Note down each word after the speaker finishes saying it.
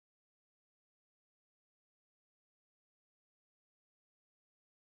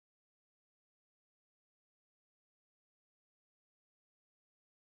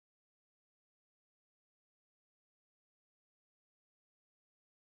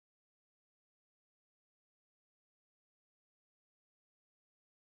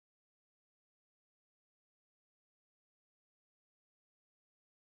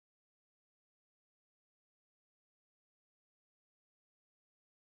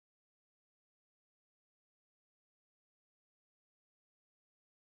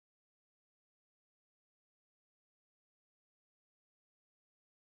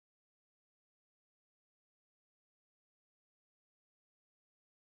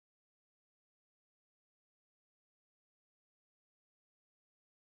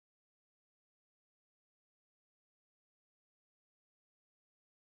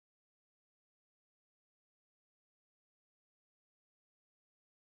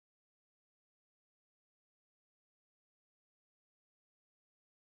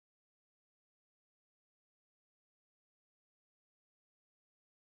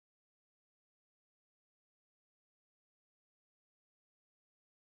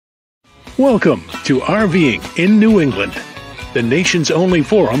Welcome to RVing in New England, the nation's only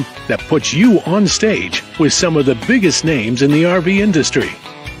forum that puts you on stage with some of the biggest names in the RV industry.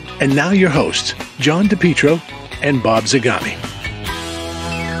 And now your hosts, John DePietro and Bob Zagami.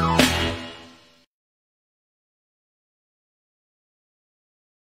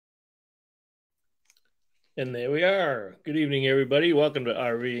 And there we are. Good evening, everybody. Welcome to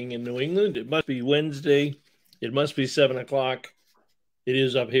RVing in New England. It must be Wednesday. It must be 7 o'clock. It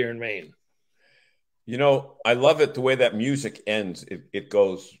is up here in Maine. You know, I love it the way that music ends. It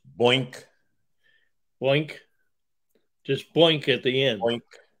goes boink. Boink. Just boink at the end. Boink.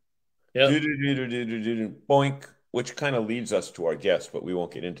 Yep. Boink, which kind of leads us to our guest, but we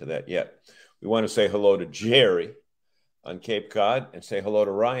won't get into that yet. We want to say hello to Jerry on Cape Cod and say hello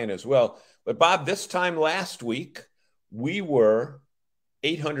to Ryan as well. But Bob, this time last week, we were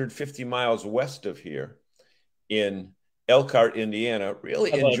 850 miles west of here in Elkhart, Indiana,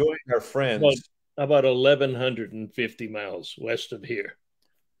 really enjoying our friends. About 1,150 miles west of here.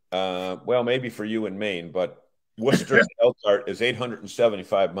 Well, maybe for you in Maine, but Worcester to Elkhart is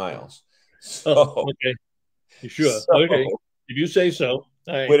 875 miles. So, okay. You sure? So, okay. If you say so.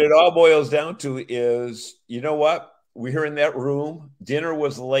 Right. What it all boils down to is, you know what? We were in that room. Dinner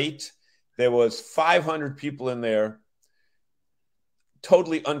was late. There was 500 people in there,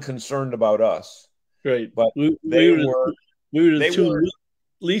 totally unconcerned about us. Right. But we were the two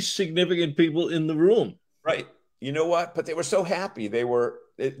least significant people in the room. Right. You know what? But they were so happy.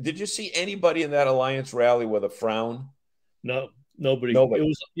 Did you see anybody in that Alliance rally with a frown? No, nobody. It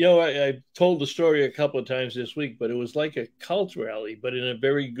was, I told the story a couple of times this week, but it was like a cult rally, but in a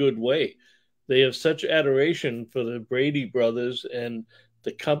very good way. They have such adoration for the Brady brothers and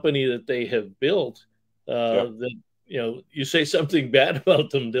the company that they have built that, you say something bad about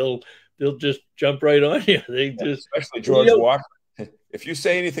them, they'll just jump right on you. Especially George Walker. If you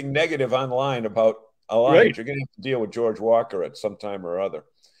say anything negative online about Alliance, you're going to have to deal with George Walker at some time or other.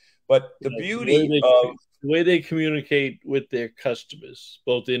 But the beauty the way they communicate with their customers,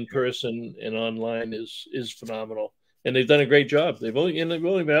 both in person and online, is phenomenal. And they've done a great job. They've only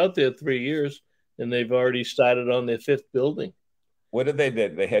been out there 3 years, and they've already started on their 5th building. What did they do?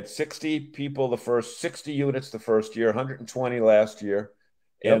 They had 60 people 60 units the first year, 120 last year,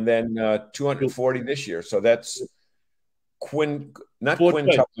 and then 240 this year. So that's quadrupling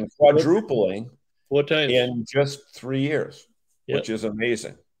 4 times in just 3 years, which is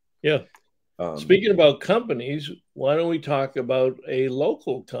amazing. Yeah. Speaking about companies, why don't we talk about a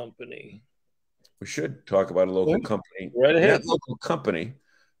local company? We should talk about a local company. Right ahead. That local company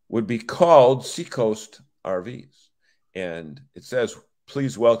would be called Seacoast RVs. And it says,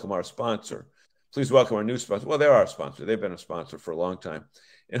 please welcome our sponsor. Please welcome our new sponsor. Well, they're our sponsor. They've been a sponsor for a long time.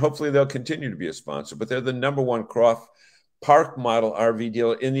 And hopefully they'll continue to be a sponsor. But they're the #1 Croft park model RV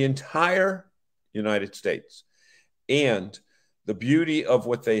dealer in the entire United States. And the beauty of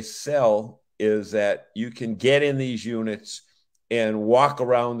what they sell is that you can get in these units and walk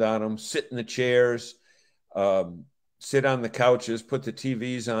around on them, sit in the chairs, sit on the couches, put the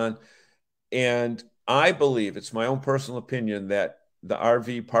TVs on. And I believe, it's my own personal opinion, that the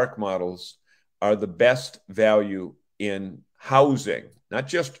RV park models are the best value in housing, not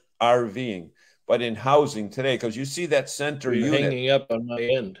just RVing, but in housing today. Because you see that center unit hanging up on my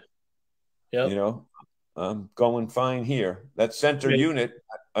end. Yeah, I'm going fine here. That center unit,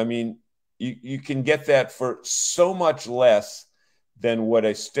 I mean, you can get that for so much less than what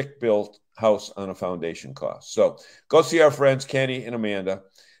a stick-built house on a foundation costs. So go see our friends Kenny and Amanda.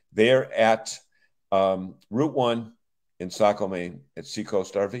 They're at Route 1 in Saco, Maine, at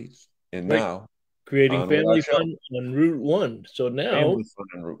Seacoast RVs. And now creating family fun on Route 1. So now family fun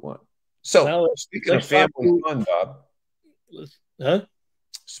on Route 1. So now speaking of family fun, Bob.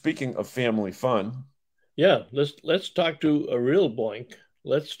 Speaking of family fun. Yeah, let's talk to a real Boyink.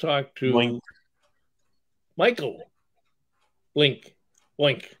 Let's talk to Michael Boyink.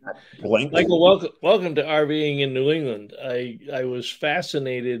 Michael, welcome to RVing in New England. I was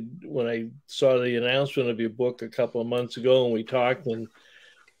fascinated when I saw the announcement of your book a couple of months ago, and we talked, and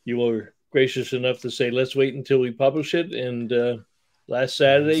you were gracious enough to say, let's wait until we publish it. And last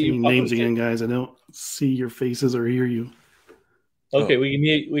Saturday, you published names again, guys. I don't see your faces or hear you. Okay, we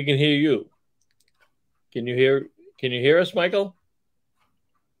can hear you. Can you hear us, Michael?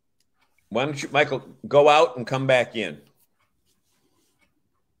 Why don't you, Michael, go out and come back in?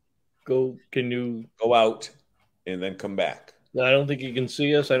 Can you go out and then come back? No, I don't think you can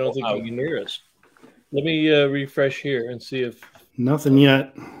see us. I don't think you can hear us. Let me refresh here and see if nothing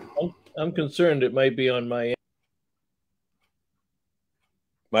yet. I'm concerned it might be on my end.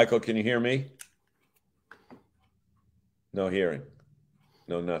 Michael, can you hear me? No hearing.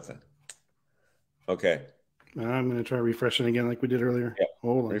 No nothing. Okay. I'm going to try refreshing again like we did earlier. Yeah.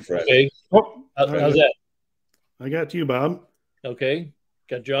 Hold on. Refresh. Okay. Oh, How's that? I got you, Bob. Okay.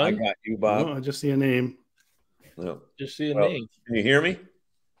 Got John? I got you, Bob. Oh, I just see a name. No. Just see a name. Can you hear me?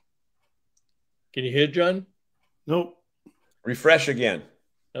 Can you hear John? Nope. Refresh again.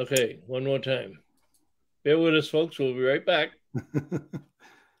 Okay. One more time. Bear with us, folks. We'll be right back.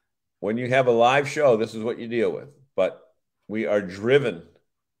 When you have a live show, this is what you deal with. But we are driven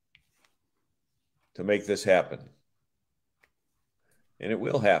to make this happen. And it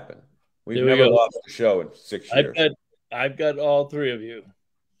will happen. We've never lost a show in 6 years. I've got all three of you.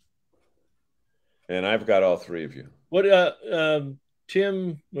 And I've got all three of you. What,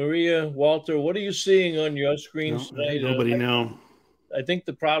 Tim, Maria, Walter, what are you seeing on your screens tonight? Nobody know. I think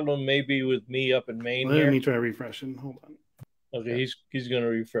the problem may be with me up in Maine. Let me try refreshing. Hold on. Okay, he's going to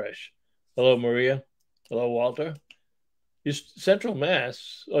refresh. Hello, Maria. Hello, Walter. You're Central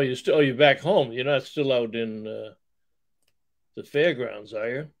Mass. Oh, you're back home. You're not still out in the fairgrounds, are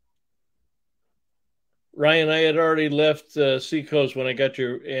you? Ryan, I had already left Seacoast when I got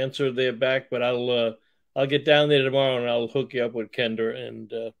your answer there back, but I'll get down there tomorrow and I'll hook you up with Kendra and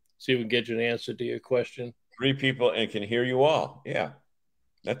see if we can get you an answer to your question. 3 people and can hear you all. Yeah,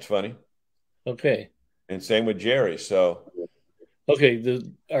 that's funny. Okay. And same with Jerry. So, okay,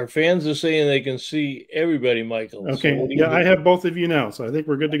 our fans are saying they can see everybody, Michael. Okay, so I have both of you now, so I think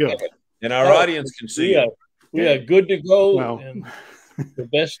we're good to go. And our audience can see you. We are good to go. Wow. And the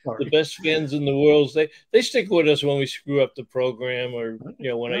best fans in the world. They stick with us when we screw up the program, or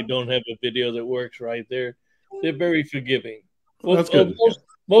when I don't have a video that works right. They're very forgiving. Well, that's good.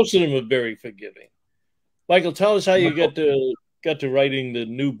 Most of them are very forgiving. Michael, tell us how you got to writing the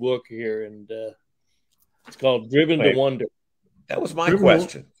new book here, and it's called Driven to Wonder. That was my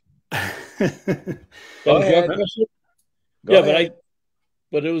question. Go ahead.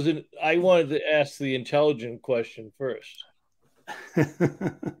 But it was I wanted to ask the intelligent question first.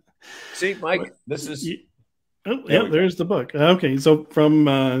 See, Mike, this is. There's the book. Okay, so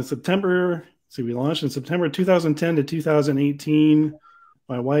from September. See, we launched in September 2010 to 2018.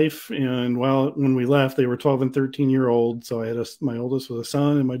 My wife and when we left, they were 12 and 13-year-old. So I had my oldest was a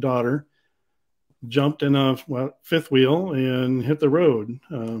son and my daughter. Jumped in a fifth wheel and hit the road.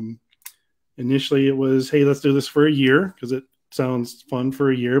 Initially, it was, hey, let's do this for a year because it sounds fun for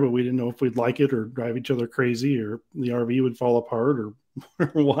a year, but we didn't know if we'd like it or drive each other crazy or the RV would fall apart or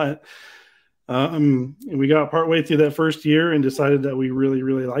what. We got partway through that first year and decided that we really,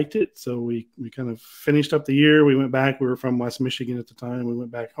 really liked it. So we kind of finished up the year. We went back. We were from West Michigan at the time. We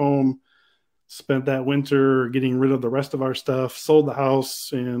went back home, spent that winter getting rid of the rest of our stuff, sold the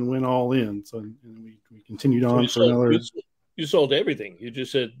house, and went all in. So we continued on for another. You sold everything. You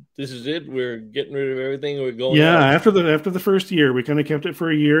just said, "This is it. We're getting rid of everything. We're going." Yeah, out. after the first year, we kind of kept it for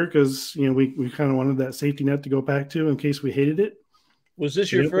a year because we kind of wanted that safety net to go back to in case we hated it. Was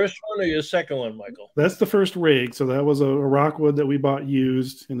this your first one or your second one, Michael? That's the first rig. So that was a rockwood that we bought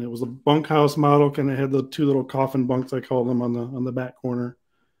used, and it was a bunkhouse model. Kind of had the 2 little coffin bunks, I call them, on the back corner.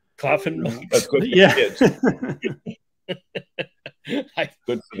 Coffin bunks. That's good for yeah. the kids.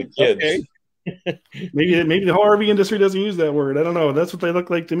 Good for the kids. Okay. Maybe the whole RV industry doesn't use that word. I don't know. That's what they look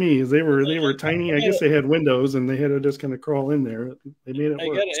like to me. Is they were tiny. I guess they had windows and they had to just kind of crawl in there. They made it work.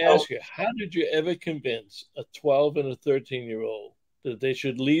 I got to ask you, how did you ever convince a 12 and a 13-year-old that they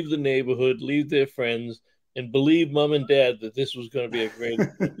should leave the neighborhood, leave their friends, and believe mom and dad that this was going to be a great?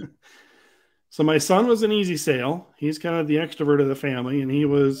 So my son was an easy sale. He's kind of the extrovert of the family, and he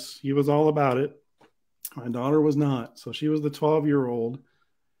was all about it. My daughter was not. So she was the 12-year-old.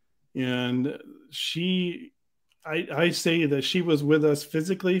 And I say that she was with us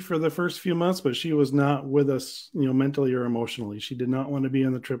physically for the first few months, but she was not with us, mentally or emotionally. She did not want to be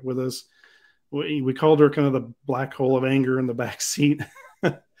on the trip with us. We called her kind of the black hole of anger in the back seat.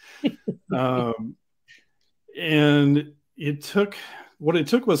 And what it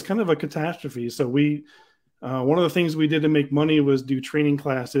took was kind of a catastrophe. So one of the things we did to make money was do training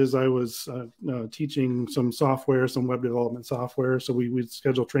classes. I was teaching some software, some web development software. So we'd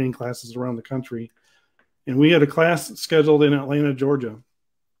schedule training classes around the country. And we had a class scheduled in Atlanta, Georgia.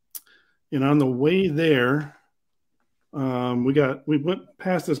 And on the way there, we went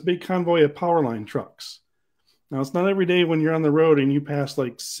past this big convoy of power line trucks. Now, it's not every day when you're on the road and you pass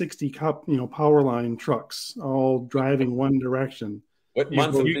like 60 power line trucks all driving one direction. What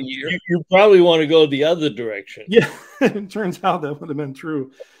month of the year? You probably want to go the other direction. Yeah, it turns out that would have been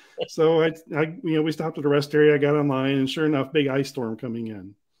true. So we stopped at a rest area. I got online, and sure enough, big ice storm coming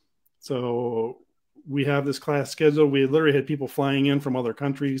in. So we have this class scheduled. We literally had people flying in from other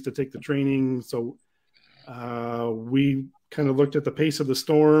countries to take the training. So we kind of looked at the pace of the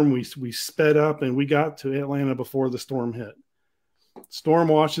storm. We sped up and we got to Atlanta before the storm hit. Storm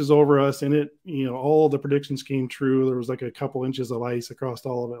washes over us, and it, all the predictions came true. There was like a couple inches of ice across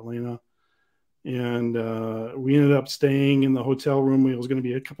all of Atlanta. And we ended up staying in the hotel room. It was going to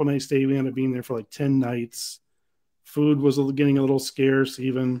be a couple nights stay. We ended up being there for like 10 nights. Food was getting a little scarce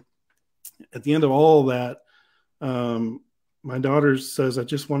even. At the end of all of that, my daughter says, I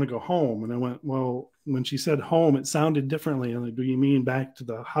just want to go home. And I went, well, when she said home, it sounded differently. I'm like, do you mean back to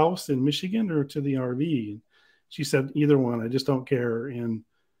the house in Michigan or to the RV? And she said, either one. I just don't care. And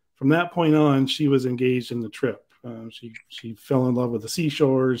from that point on, she was engaged in the trip. She fell in love with the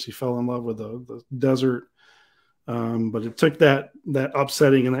seashores. She fell in love with the desert. But it took that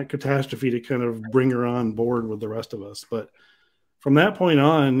upsetting and that catastrophe to kind of bring her on board with the rest of us. But from that point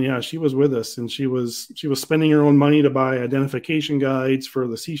on, yeah, she was with us, and she was spending her own money to buy identification guides for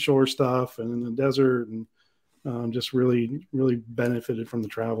the seashore stuff and in the desert, and just really, really benefited from the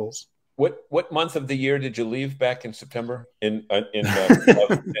travels. What month of the year did you leave back in September? Was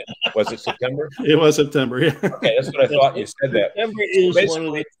it September? It was September, yeah. Okay, that's what I thought. You said that. September is one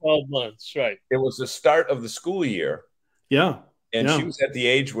of the 12 months, right? It was the start of the school year. Yeah. And she was at the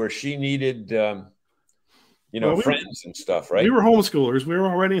age where she needed, friends and stuff, right? We were homeschoolers. We were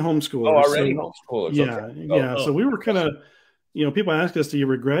already homeschoolers. Oh, already homeschoolers. Yeah, okay. yeah. So we were kind of, people ask us, do you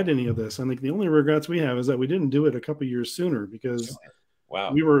regret any of this? I think the only regrets we have is that we didn't do it a couple years sooner, because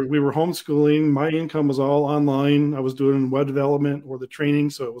wow, we were homeschooling. My income was all online. I was doing web development or the training,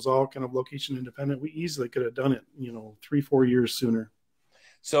 so it was all kind of location independent. We easily could have done it, 3-4 years sooner.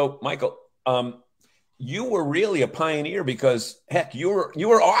 So, Michael, you were really a pioneer, because heck, you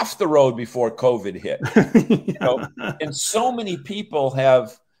were off the road before COVID hit. And so many people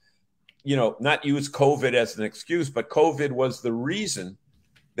have, not used COVID as an excuse, but COVID was the reason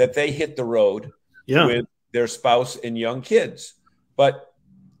that they hit the road with their spouse and young kids. But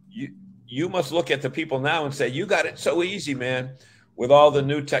you must look at the people now and say, you got it so easy, man, with all the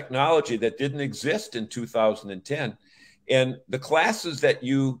new technology that didn't exist in 2010. And the classes that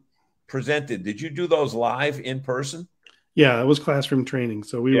you presented, did you do those live in person? Yeah, it was classroom training.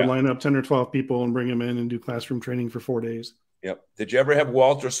 So we would line up 10 or 12 people and bring them in and do classroom training for 4 days. Yep. Did you ever have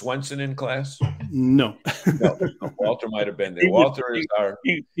Walter Swenson in class? No. No, Walter might have been there. Walter is our...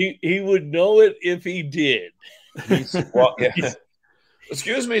 He would know it if he did.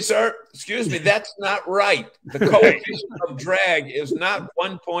 Excuse me, sir. Excuse me. That's not right. The coefficient of drag is not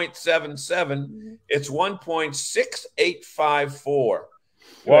 1.77. It's 1.6854.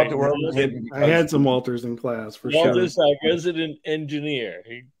 Walter, I had some Walters in class for sure. Walter's our resident engineer.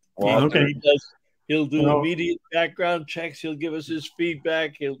 He'll do immediate background checks. He'll give us his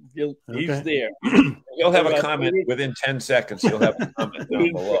feedback. He's there. He'll have a comment within 10 seconds. He'll have a comment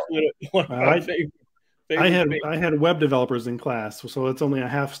down below. I had web developers in class, so it's only a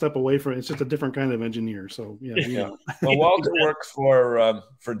half step away from it. It's just a different kind of engineer. So Well, Walter works for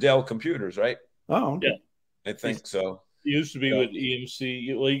Dell Computers, right? Oh, okay. Yeah, I think so. He used to be with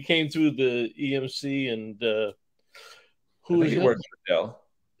EMC. Well, he came through the EMC, and he works for Dell.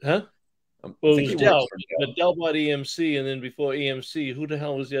 Huh? Well, it was Dell. But Dell bought EMC, and then before EMC, who the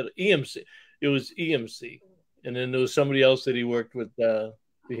hell was the other? EMC. It was EMC, and then there was somebody else that he worked with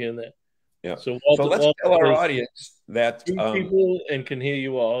behind that. Yeah. So let's tell our audience that people and can hear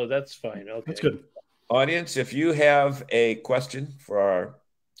you all. That's fine. Okay, that's good. Audience, if you have a question for our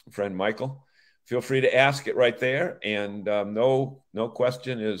friend Michael, feel free to ask it right there. And no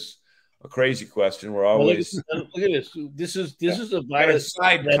question is a crazy question. We're always look at this. This is a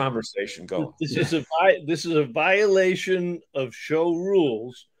side conversation going. This is a violation of show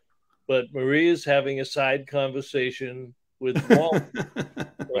rules, but Maria's having a side conversation with Walt.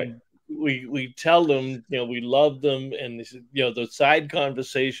 Right. We tell them, we love them, and this, the side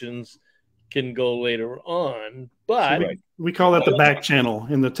conversations can go later on. But we call that the back channel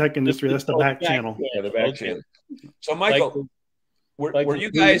in the tech industry. That's the back channel. Yeah, the back channel. So, Michael, were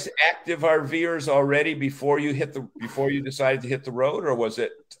you guys active RVers already before you decided to hit the road, or was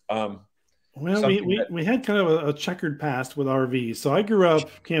it? Well, we had kind of a checkered past with RVs. So I grew up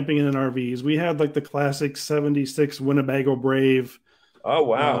camping in RVs. We had like the classic '76 Winnebago Brave. Oh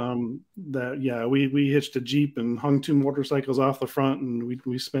wow! We hitched a Jeep and hung 2 motorcycles off the front, and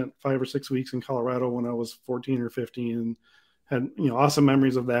we spent 5 or 6 weeks in Colorado when I was 14 or 15, and had awesome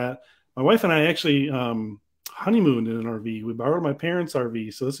memories of that. My wife and I actually honeymooned in an RV. We borrowed my parents'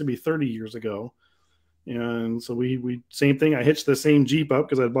 RV, so this would be 30 years ago. And so we same thing. I hitched the same Jeep up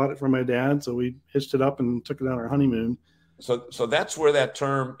because I bought it from my dad, so we hitched it up and took it on our honeymoon. So that's where that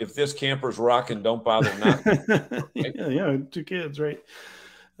term, if this camper's rocking, don't bother knocking. Right? Yeah, 2 kids, right?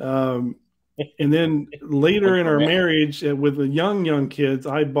 And then later in our marriage, with the young kids,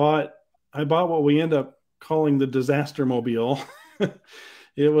 I bought what we end up calling the disaster mobile.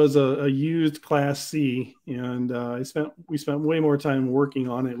 It was a used Class C, and we spent way more time working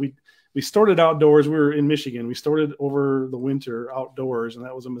on it. We stored it outdoors. We were in Michigan. We stored it over the winter outdoors, and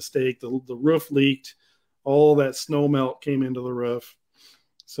that was a mistake. The roof leaked. All that snow melt came into the roof.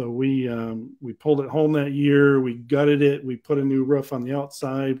 So we pulled it home that year. We gutted it. We put a new roof on the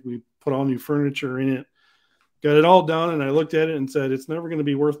outside. We put all new furniture in it. Got it all done, and I looked at it and said, it's never going to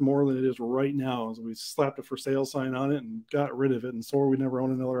be worth more than it is right now. So we slapped a for sale sign on it and got rid of it, and swore we'd never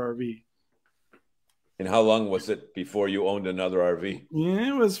own another RV. And how long was it before you owned another RV? Yeah,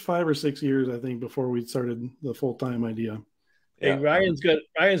 it was 5 or 6 years, I think, before we started the full-time idea. Yeah. Hey, Ryan's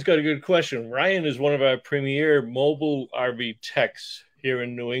got a good question. Ryan is one of our premier mobile RV techs here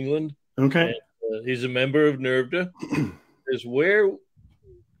in New England. Okay. And, he's a member of NERVDA.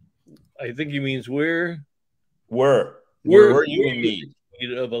 I think he means where you in need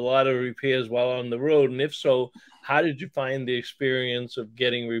of a lot of repairs while on the road, and if so, how did you find the experience of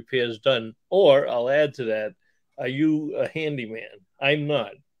getting repairs done? Or I'll add to that, are you a handyman? I'm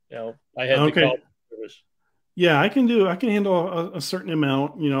not. I had to call service. Yeah, I can handle a certain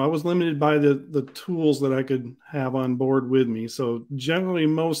amount. I was limited by the tools that I could have on board with me. So generally,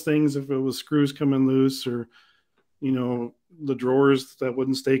 most things, if it was screws coming loose or the drawers that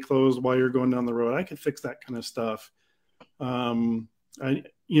wouldn't stay closed while you're going down the road, I could fix that kind of stuff.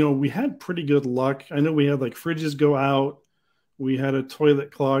 We had pretty good luck. I know we had like fridges go out. We had a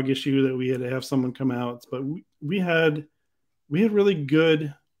toilet clog issue that we had to have someone come out, but we had really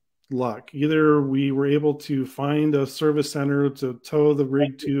good luck. Either we were able to find a service center to tow the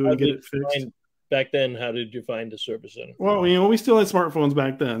rig to and get it fixed. Back then, how did you find a service center? Well, we still had smartphones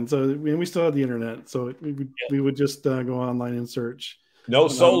back then, so we still had the internet. So we would just go online and search. No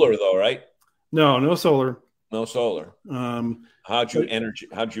solar though, right? No solar. No solar. How'd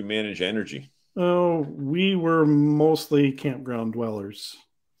you manage energy? Oh, we were mostly campground dwellers.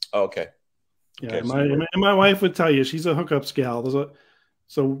 Okay. Yeah, okay, my wife would tell you she's a hookups gal.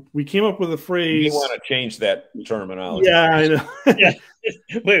 So we came up with a phrase. You want to change that terminology? Yeah, I know. Yeah.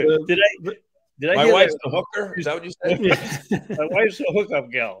 Wait, did I? My wife's a hooker. Is that what you said? Yeah. My wife's a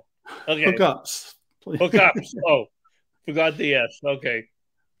hookup gal. Okay. Hookups. Hookups. Oh, forgot the S. Okay.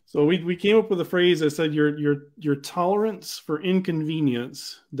 So we came up with a phrase that said your tolerance for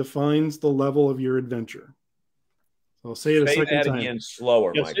inconvenience defines the level of your adventure. So I'll say it a second time. Again,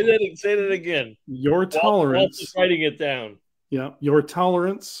 slower. Yeah, Michael. Say that again. Your tolerance. Walter's writing it down. Yeah, your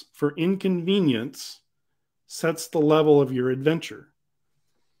tolerance for inconvenience sets the level of your adventure.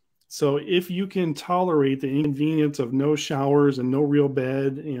 So if you can tolerate the inconvenience of no showers and no real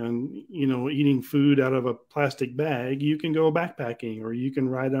bed and, eating food out of a plastic bag, you can go backpacking, or you can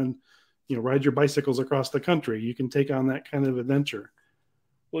ride your bicycles across the country. You can take on that kind of adventure.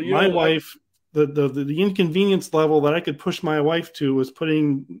 Well, my wife, the inconvenience level that I could push my wife to was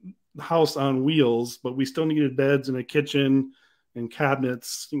putting the house on wheels, but we still needed beds and a kitchen and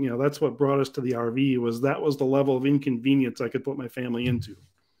cabinets. That's what brought us to the RV. That was the level of inconvenience I could put my family into.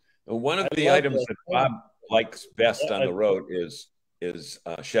 One of the items that Bob likes best on the road is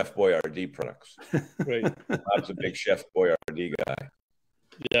Chef Boyardee products. Right. Bob's a big Chef Boyardee guy.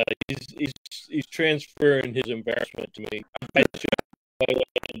 Yeah, he's transferring his embarrassment to me.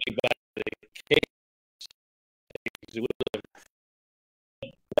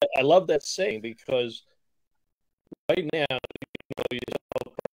 I love that saying because right now,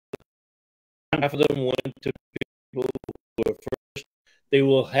 half of them went to people who were first. They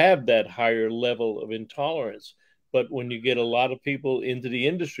will have that higher level of intolerance. But when you get a lot of people into the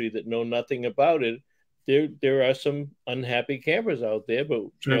industry that know nothing about it, there are some unhappy campers out there. But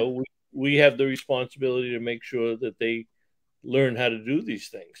sure. We have the responsibility to make sure that they learn how to do these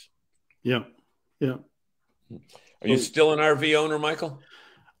things. Yeah. Yeah. Are you still an RV owner, Michael?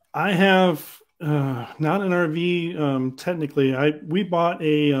 I have not an RV technically. We bought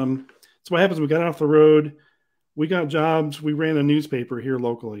a so what happens, we got off the road, we got jobs, we ran a newspaper here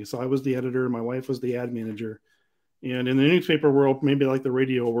locally. So I was the editor, my wife was the ad manager. And in the newspaper world, maybe like the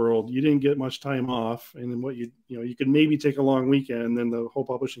radio world, you didn't get much time off. And then you could maybe take a long weekend, and then the whole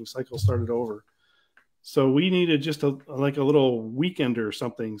publishing cycle started over. So we needed just a little weekender or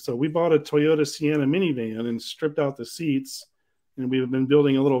something. So we bought a Toyota Sienna minivan and stripped out the seats, and we've been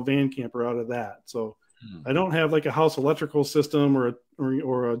building a little van camper out of that. So I don't have like a house electrical system or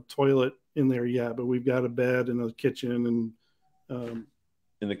a toilet in there yet, but we've got a bed and a kitchen, and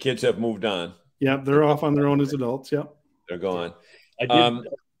the kids have moved on. Yeah, they're off on their own as adults. Yep, they're gone.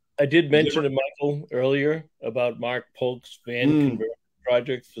 I did mention to Michael earlier about Mark Polk's van conversion.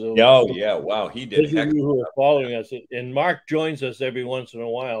 project. So, oh yeah, wow, he did. Those of you who are following us, and Mark joins us every once in a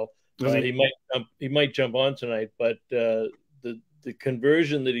while. He might jump on tonight, but the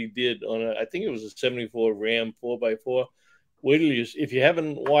conversion that he did on I think it was a 74 Ram 4x4. Wait till if you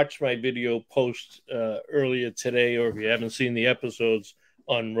haven't watched my video post earlier today, or if you haven't seen the episodes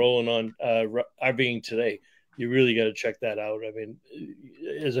on Rolling on RVing today, you really got to check that out. I mean,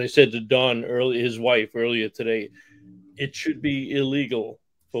 as I said to Dawn his wife earlier today, it should be illegal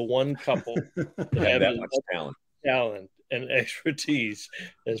for one couple to have that much talent and expertise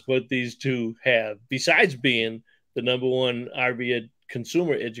as what these two have, besides being the #1 RV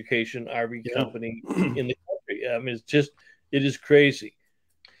consumer education RV company in the country. I mean, it is crazy.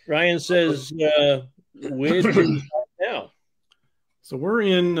 Ryan says, where's your now? So we're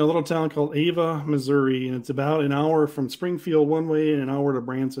in a little town called Ava, Missouri, and it's about an hour from Springfield one way and an hour to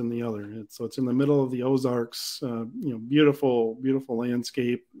Branson the other. So it's in the middle of the Ozarks. Beautiful, beautiful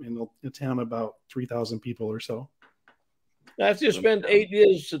landscape in a town about 3,000 people or so. After you spent 8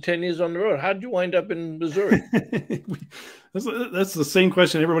 years to 10 years on the road, how did you wind up in Missouri? That's the same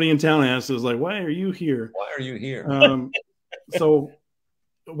question everybody in town asks, is like, why are you here? Why are you here? So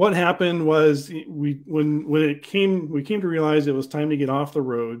what happened was when we came to realize it was time to get off the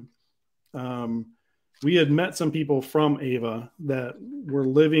road. We had met some people from Ava that were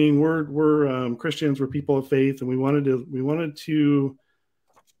living. We're Christians, we're people of faith, and we wanted to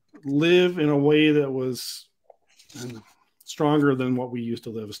live in a way that was stronger than what we used to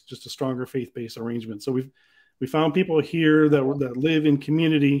live. It's just a stronger faith-based arrangement. So we found people here that live in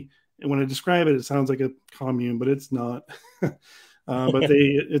community, and when I describe it, it sounds like a commune, but it's not. But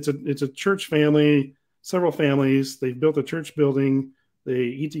it's a church family, several families. They've built a church building. They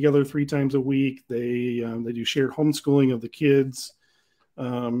eat together 3 times a week. They do shared homeschooling of the kids,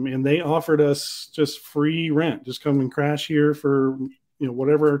 and they offered us just free rent. Just come and crash here for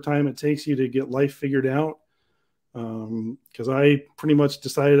whatever time it takes you to get life figured out. Because I pretty much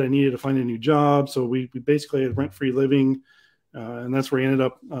decided I needed to find a new job, so we basically had rent-free living, and that's where we ended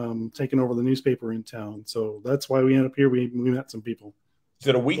up taking over the newspaper in town. So that's why we ended up here. We met some people. Is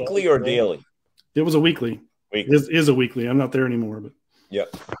it a weekly or daily? It was a weekly. It is a weekly. I'm not there anymore, but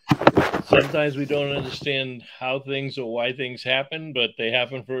yep. Sometimes we don't understand how things or why things happen, but they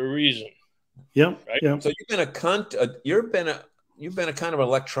happen for a reason. Yep. Right? Yep. So you've been a kind of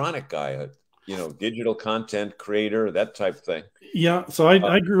electronic guy, digital content creator, that type of thing. Yeah. So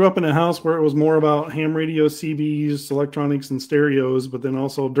I grew up in a house where it was more about ham radios, CBs, electronics, and stereos, but then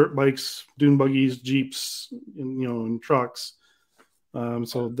also dirt bikes, dune buggies, Jeeps, and trucks. I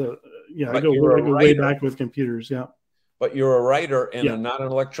go way back with computers. Yeah. But you're a writer and not an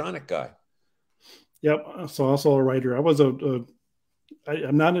electronic guy. Yep. So also a writer. I was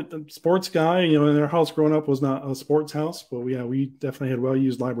I'm not a sports guy. In our house growing up was not a sports house, but we definitely had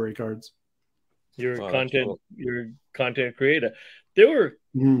well-used library cards. You're a content creator. There were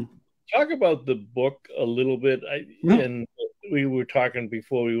talk about the book a little bit. And we were talking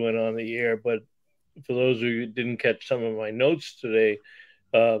before we went on the air, but for those of you who didn't catch some of my notes today,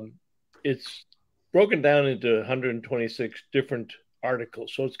 it's broken down into 126 different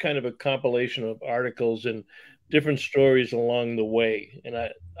articles. So it's kind of a compilation of articles and different stories along the way. And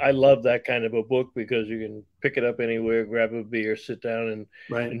I love that kind of a book because you can pick it up anywhere, grab a beer, sit down and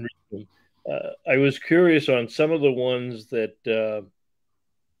read them. I was curious on some of the ones that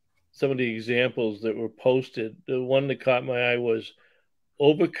some of the examples that were posted. The one that caught my eye was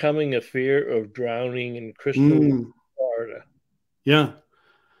overcoming a fear of drowning in Crystal, Florida. Yeah.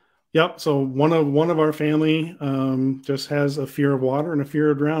 Yep. So one of our family just has a fear of water and a fear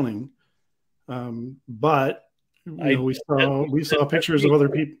of drowning. But we saw pictures of other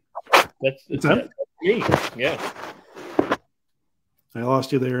people. That's me. Yeah. I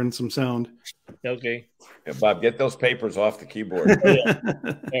lost you there in some sound. Okay. Yeah, Bob, get those papers off the keyboard. Yeah.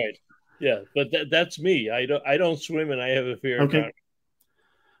 All right. Yeah, but that's me. I don't swim, and I have a fear of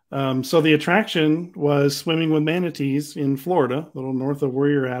drowning. So the attraction was swimming with manatees in Florida, a little north of where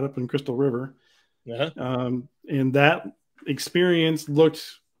you're at, up in Crystal River. And that experience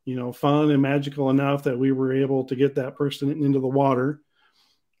looked, fun and magical enough that we were able to get that person into the water.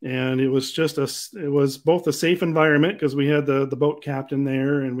 And it was both a safe environment because we had the boat captain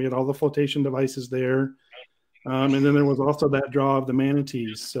there and we had all the flotation devices there. And then there was also that draw of the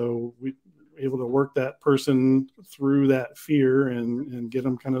manatees. So we were able to work that person through that fear and get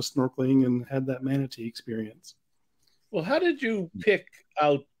them kind of snorkeling and had that manatee experience. Well, how did you pick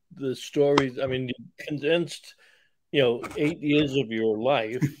out the stories? I mean, you condensed, 8 years of your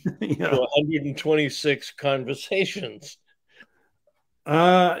life to 126 conversations.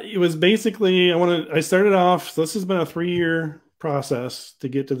 It was basically, I started off, so this has been a 3-year process to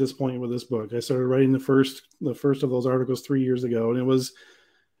get to this point with this book. I started writing the first of those articles 3 years ago, and it was,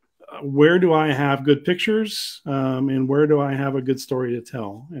 where do I have good pictures, and where do I have a good story to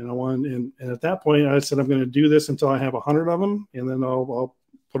tell? And at that point, I said, I'm going to do this until I have 100 of them, and then I'll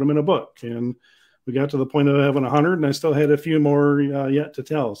put them in a book. And we got to the point of having 100, and I still had a few more yet to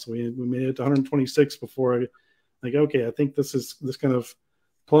tell. So we made it to 126 before okay, I think this kind of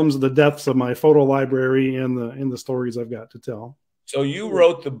plumbs the depths of my photo library and the stories I've got to tell. So you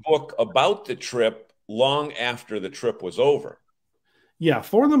wrote the book about the trip long after the trip was over. Yeah,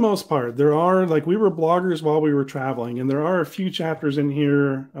 for the most part. There are, we were bloggers while we were traveling, and there are a few chapters in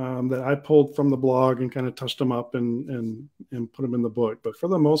here that I pulled from the blog and kind of touched them up and put them in the book. But for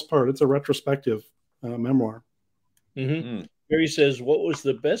the most part, it's a retrospective memoir. Mm-hmm. Gary says, what was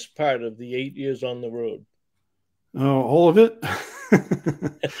the best part of the 8 years on the road? Oh, all of it.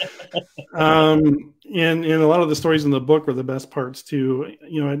 And a lot of the stories in the book were the best parts too.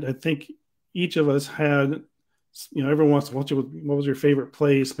 I think each of us had, everyone wants to watch what was your favorite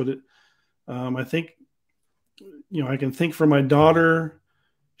place, but I think, I can think for my daughter,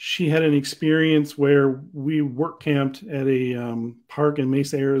 she had an experience where we work camped at a park in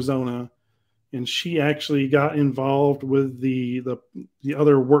Mesa, Arizona, and she actually got involved with the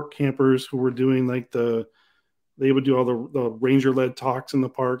other work campers who were doing they would do all the ranger-led talks in the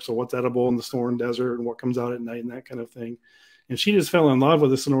park. So what's edible in the Sonoran Desert and what comes out at night and that kind of thing. And she just fell in love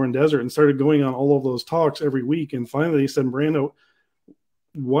with the Sonoran Desert and started going on all of those talks every week. And finally they said, Miranda,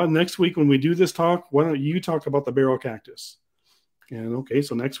 next week when we do this talk, why don't you talk about the barrel cactus? And okay,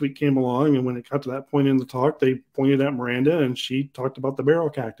 so next week came along, and when it got to that point in the talk, they pointed at Miranda and she talked about the barrel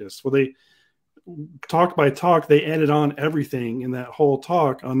cactus. Well, they talk by talk, they added on everything in that whole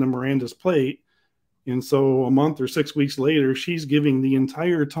talk on the Miranda's plate. And so a month or 6 weeks later, she's giving the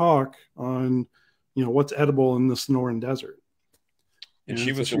entire talk on, what's edible in the Sonoran Desert. And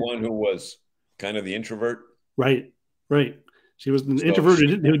she was the one who was kind of the introvert? Right. She was an introvert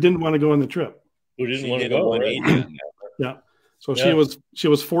who didn't want to go on the trip. Who didn't want to go, right? Yeah. So she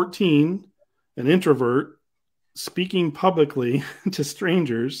was 14, an introvert, speaking publicly to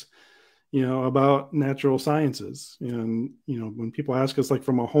strangers, about natural sciences. And, when people ask us,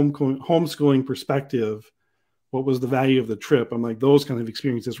 from a homeschooling perspective, what was the value of the trip? I'm like, those kind of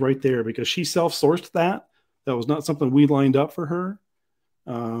experiences right there, because she self-sourced that. That was not something we lined up for her.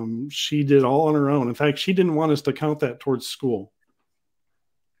 She did all on her own. In fact, she didn't want us to count that towards school.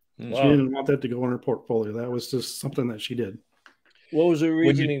 Wow. She didn't want that to go in her portfolio. That was just something that she did. What was her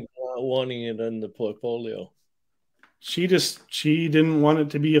reasoning wanting it in the portfolio? She didn't want it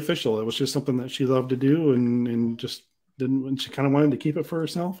to be official. It was just something that she loved to do, and just didn't. And she kind of wanted to keep it for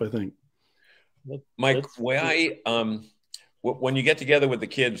herself, I think. Mike, when you get together with the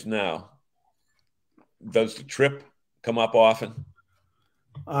kids now, does the trip come up often?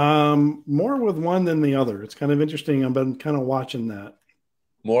 More with one than the other. It's kind of interesting. I've been kind of watching that.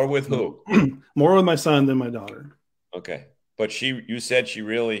 More with who? More with my son than my daughter. Okay, but you said she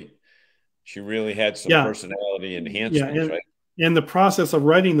really had some personality enhancements, right? And the process of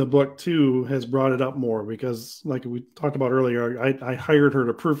writing the book too has brought it up more, because like we talked about earlier, I hired her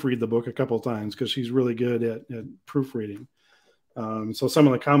to proofread the book a couple of times because she's really good at proofreading. So some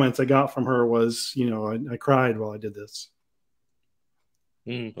of the comments I got from her was, I cried while I did this.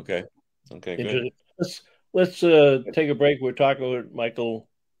 Okay, good. Let's take a break. We're talking with Michael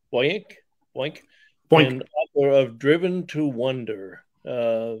Boyink, and author of Driven to Wonder.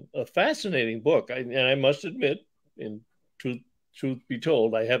 A fascinating book. I must admit, in truth be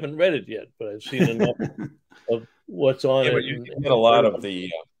told, I haven't read it yet, but I've seen enough of what's on it. But you get a lot of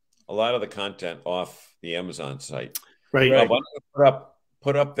the content off the Amazon site, right? Why don't you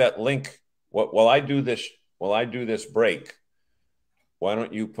put up that link? While I do this break, why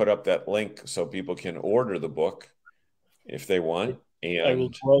don't you put up that link so people can order the book if they want? And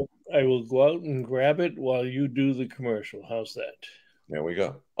I will go out and grab it while you do the commercial. How's that? There we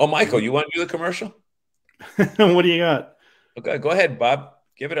go. Oh, Michael, you want to do the commercial? What do you got? Okay, go ahead, Bob.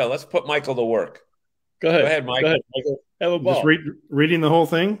 Give it out. Let's put Michael to work. Go ahead, Michael. Go ahead, Michael. Have a ball. Just reading the whole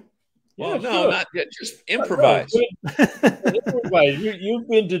thing? Well, no, not yet. Just improvise. Improvise. You've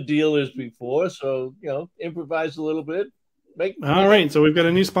been to dealers before, so improvise a little bit. All right, so we've got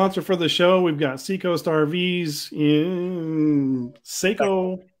a new sponsor for the show. We've got Seacoast RVs in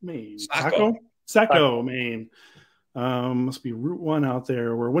Saco, Maine. Saco, Maine. Must be Route 1 out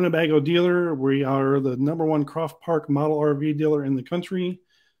there. We're a Winnebago dealer. We are the #1 Croft Park model RV dealer in the country.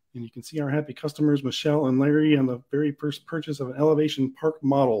 And you can see our happy customers, Michelle and Larry, on the very first purchase of an Elevation Park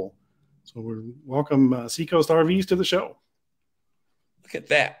model. So we're welcome Seacoast RVs to the show. Look at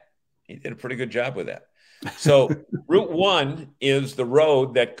that. He did a pretty good job with that. So Route 1 is the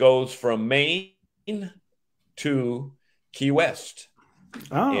road that goes from Maine to Key West.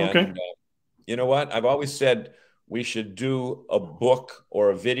 Oh, and, okay. You know what? I've always said we should do a book or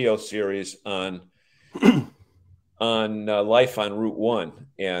a video series on life on Route 1.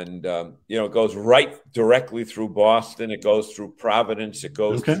 And, it goes right directly through Boston. It goes through Providence. It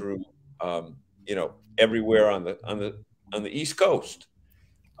goes through, everywhere on the East Coast.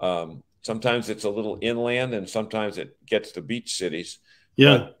 Sometimes it's a little inland and sometimes it gets to beach cities.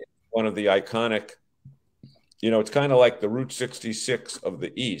 Yeah. But it's one of the iconic, it's kind of like the Route 66 of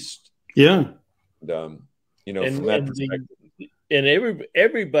the East. Yeah. And, from that perspective. And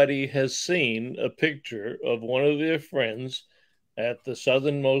everybody has seen a picture of one of their friends at the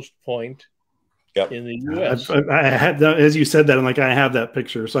southernmost point in the U.S. I had that, as you said that, I'm like, I have that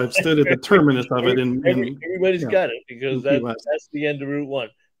picture. So I've stood at the terminus of it. Everybody's got it because that's the end of Route 1.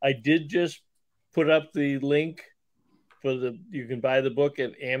 I did just put up the link for you can buy the book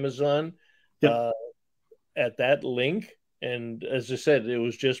at Amazon at that link. And as I said, it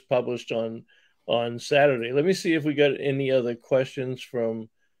was just published on Saturday. Let me see if we got any other questions from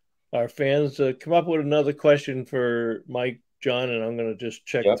our fans. Come up with another question for Mike, John, and I'm going to just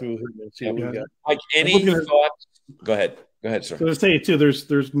check through him and see what we got. Like any thoughts? Go ahead, sir. So to say too,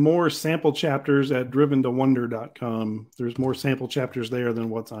 there's more sample chapters at driventowonder.com. There's more sample chapters there than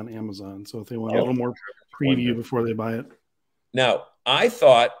what's on Amazon. So if they want a little more preview before they buy it. Now, I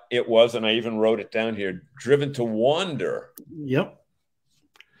thought it was, and I even wrote it down here, Driven to Wander. Yep.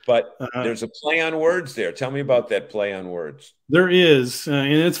 But there's a play on words there. Tell me about that play on words. There is, and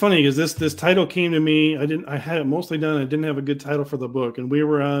it's funny because this title came to me. I had it mostly done. I didn't have a good title for the book, and we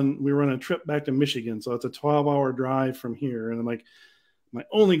were on a trip back to Michigan, so it's a 12-hour drive from here. And I'm like, my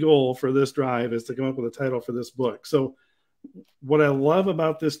only goal for this drive is to come up with a title for this book. So what I love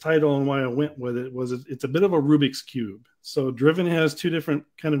about this title and why I went with it was it's a bit of a Rubik's Cube. So driven has two different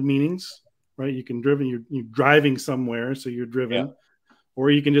kind of meanings, right? You can driven, you're driving somewhere, so you're driven. Yeah. Or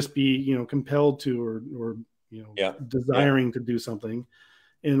you can just be, compelled to, or desiring to do something.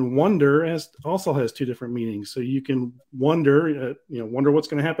 And wonder also has two different meanings. So you can wonder, wonder what's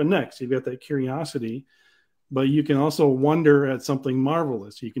going to happen next. You've got that curiosity, but you can also wonder at something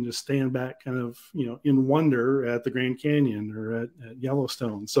marvelous. You can just stand back, kind of, in wonder at the Grand Canyon or at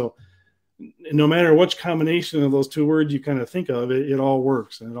Yellowstone. So no matter which combination of those two words you kind of think of, it all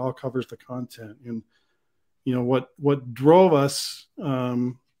works and it all covers the content. And what drove us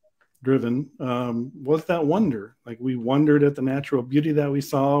driven was that wonder. Like we wondered at the natural beauty that we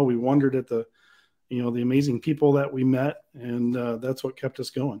saw. We wondered at the the amazing people that we met, and that's what kept us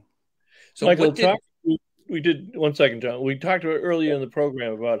going. So Michael, we did 1 second, John. We talked about earlier in the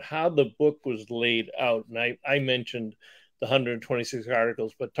program about how the book was laid out, and I mentioned the 126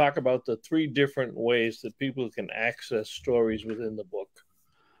 articles, but talk about the 3 different ways that people can access stories within the book.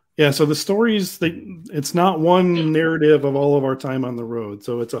 Yeah, so the stories, it's not one narrative of all of our time on the road.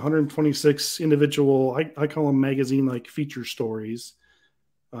 So it's 126 individual, I call them magazine-like feature stories.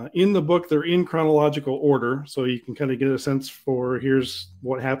 In the book, they're in chronological order, so you can kind of get a sense for here's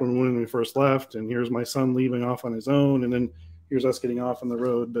what happened when we first left, and here's my son leaving off on his own, and then here's us getting off on the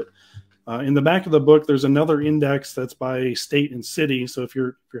road. But in the back of the book, there's another index that's by state and city. So if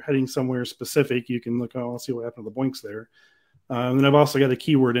you're heading somewhere specific, you can look, I'll see what happened to the Boyinks there. And then I've also got a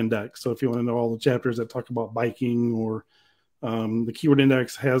keyword index. So if you want to know all the chapters that talk about biking, or the keyword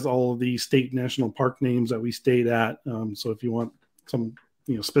index has all of the state national park names that we stayed at. So if you want some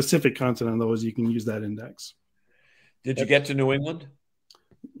specific content on those, you can use that index. Did you get to New England?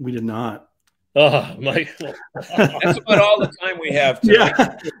 We did not. Oh, Michael. That's about all the time we have tonight.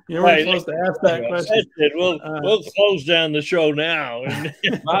 Yeah. You weren't supposed to ask that question. We'll close down the show now.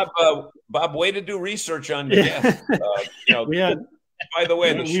 Bob, way to do research on your guests. By the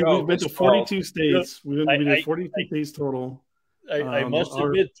way, we've been to 42 states. We did 42 states total. I must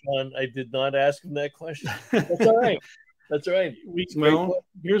admit, John, I did not ask him that question. That's all right. That's all right.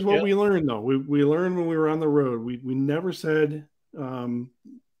 Here's what we learned, though. We learned when we were on the road. We never said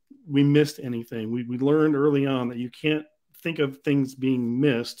we missed anything. We learned early on that you can't think of things being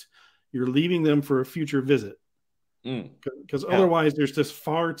missed. You're leaving them for a future visit. Because otherwise there's just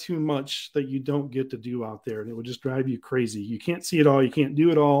far too much that you don't get to do out there, and it would just drive you crazy. You can't see it all. You can't do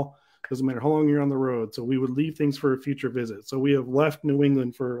it all. Doesn't matter how long you're on the road. So we would leave things for a future visit. So we have left New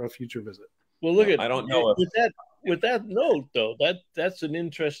England for a future visit. Well, look at I don't know with that note, though, that's an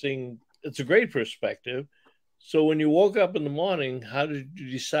interesting, it's a great perspective. So when you woke up in the morning, how did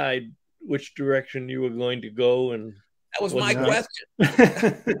you decide which direction you were going to go? And that was my question.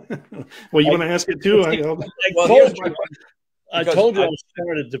 Well, you want to ask it too? Well, here's my question. I told you I was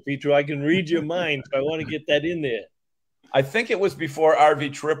started, DePietro. I can read your mind, so I want to get that in there. I think it was before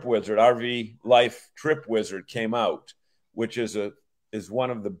RV Trip Wizard, RV Life Trip Wizard came out, which is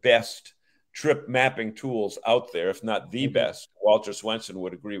one of the best trip mapping tools out there, if not the best. Walter Swenson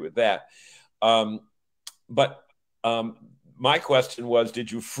would agree with that. But my question was,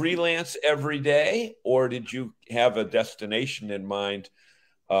 did you freelance every day, or did you have a destination in mind?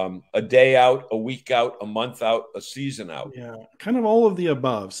 A day out, a week out, a month out, a season out? Yeah, kind of all of the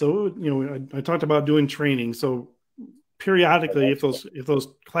above. So, I talked about doing training. So periodically, if those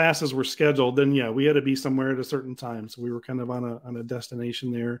classes were scheduled, then yeah, we had to be somewhere at a certain time. So we were kind of on a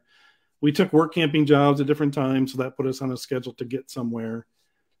destination there. We took work camping jobs at different times, so that put us on a schedule to get somewhere.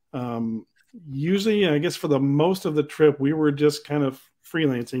 Usually, I guess for the most of the trip, we were just kind of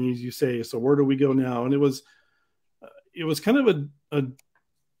freelancing, as you say. So where do we go now? And it was kind of a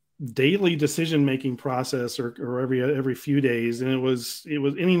daily decision-making process, or every few days. And it was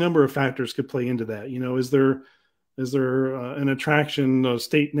any number of factors could play into that. Is there an attraction, a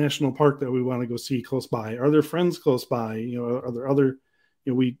state national park that we want to go see close by? Are there friends close by? Are there other,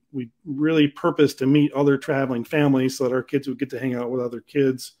 we really purpose to meet other traveling families so that our kids would get to hang out with other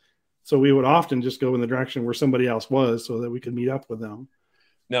kids. So we would often just go in the direction where somebody else was so that we could meet up with them.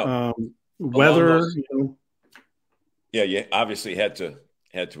 No, weather, yeah, you obviously had to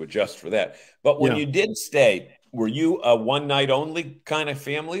adjust for that. But when you did stay, were you a one night only kind of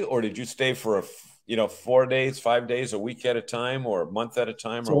family, or did you stay for 4 days, 5 days, a week at a time, or a month at a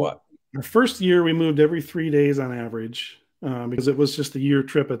time, or what? Our first year, we moved every 3 days on average, because it was just a year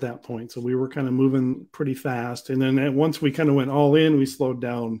trip at that point. So we were kind of moving pretty fast. And then once we kind of went all in, we slowed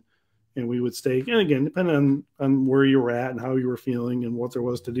down, and we would stay. And again, depending on where you were at and how you were feeling and what there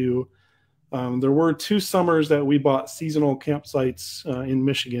was to do. There were 2 summers that we bought seasonal campsites in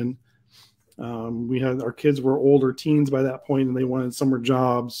Michigan. Our kids were older teens by that point, and they wanted summer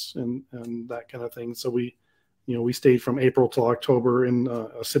jobs and that kind of thing. So we stayed from April till October in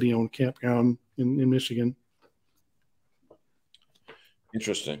a city-owned campground in Michigan.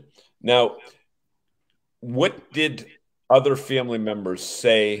 Interesting. Now, what did other family members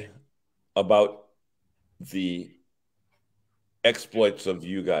say about the exploits of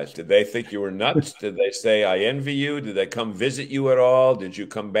you guys? Did they think you were nuts? Did they say, I envy you? Did they come visit you at all? Did you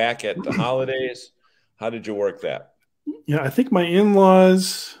come back at the holidays? How did you work that? Yeah, I think my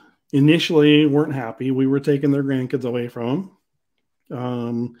in-laws initially weren't happy. We were taking their grandkids away from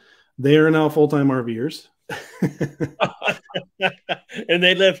them. They are now full-time RVers. and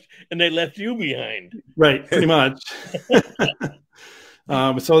they left you behind. Right, pretty much.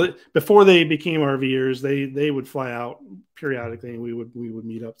 So before they became RVers, they would fly out periodically, and we would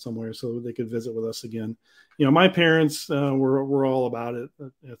meet up somewhere so they could visit with us again. My parents were all about it.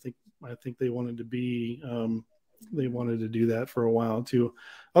 I think they wanted to do that for a while too.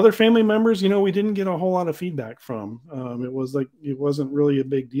 Other family members, we didn't get a whole lot of feedback from. It wasn't really a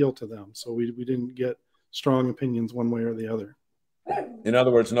big deal to them, so we didn't get strong opinions one way or the other. In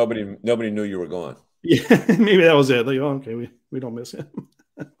other words, nobody knew you were gone. Yeah, maybe that was it. Like, oh, okay, we don't miss him.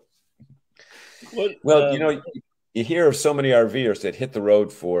 Well, you hear of so many RVers that hit the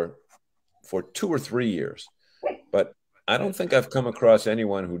road for 2 or 3 years, but I don't think I've come across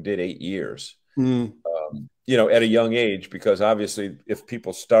anyone who did 8 years. At a young age, because obviously, if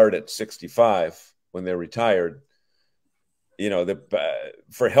people start at 65 when they're retired,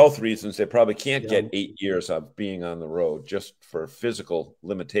 for health reasons, they probably can't get 8 years of being on the road just for physical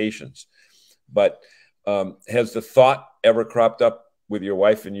limitations. But has the thought ever cropped up with your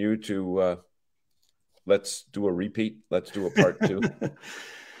wife and you to let's do a repeat? Let's do a part 2.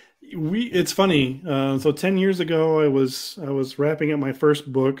 It's funny. So 10 years ago, I was wrapping up my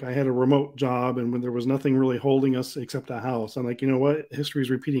first book. I had a remote job, and when there was nothing really holding us except a house, I'm like, you know what? History is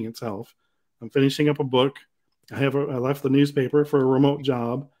repeating itself. I'm finishing up a book. I left the newspaper for a remote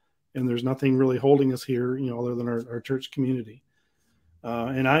job, and there's nothing really holding us here, other than our church community.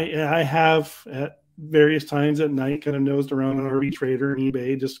 And I have at various times at night kind of nosed around on RV Trader and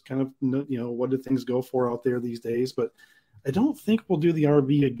eBay, just kind of, what do things go for out there these days? But I don't think we'll do the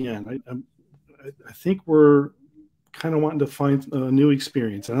RV again. I think we're kind of wanting to find a new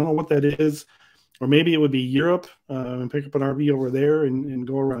experience. I don't know what that is, or maybe it would be Europe and pick up an RV over there and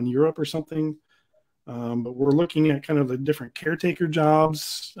go around Europe or something. But we're looking at kind of the different caretaker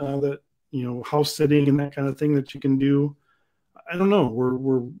jobs that, house sitting and that kind of thing that you can do. I don't know.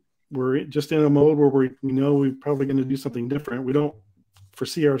 We're just in a mode where we're probably going to do something different. We don't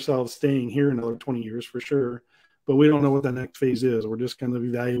foresee ourselves staying here another 20 years for sure, but we don't know what the next phase is. We're just kind of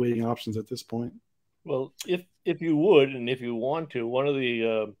evaluating options at this point. Well, if you would, and if you want to, one of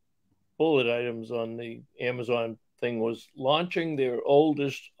the bullet items on the Amazon thing was launching their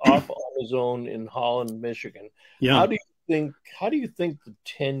oldest off on his own in Holland, Michigan. Yeah. How do you think the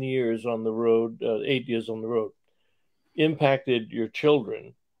 10 years on the road, 8 years on the road, impacted your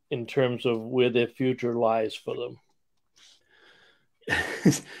children in terms of where their future lies for them?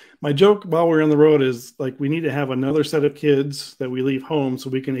 My joke while we're on the road is like, we need to have another set of kids that we leave home so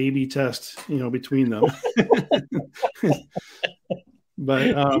we can A/B test, between them.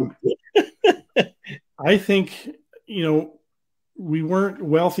 But I think, we weren't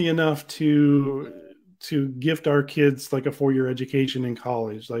wealthy enough to gift our kids like a 4-year education in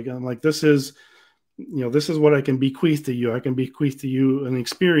college. Like, I'm like, this is what I can bequeath to you. I can bequeath to you an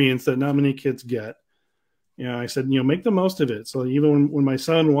experience that not many kids get. I said, make the most of it. So even when my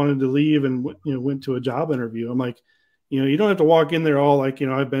son wanted to leave and, went to a job interview, I'm like, you don't have to walk in there all like,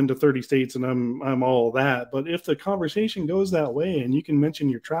 I've been to 30 states and I'm all that. But if the conversation goes that way and you can mention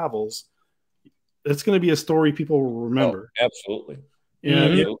your travels, it's going to be a story people will remember. Oh, absolutely.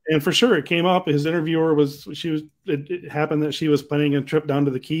 And for sure, it came up. His interviewer it happened that she was planning a trip down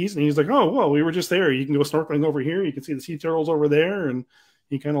to the Keys. And he's like, oh, well, we were just there. You can go snorkeling over here. You can see the sea turtles over there. And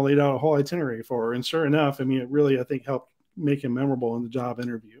he kind of laid out a whole itinerary for her. And sure enough, it really, I think, helped make him memorable in the job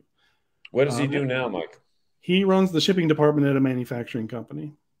interview. What does he do now, Mike? He runs the shipping department at a manufacturing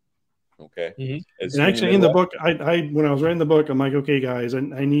company. Okay. And actually in the book, when I was writing the book, I'm like, okay, guys, I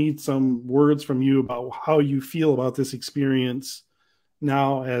need some words from you about how you feel about this experience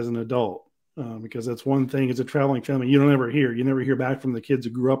now as an adult. Because that's one thing, as a traveling family, you never hear back from the kids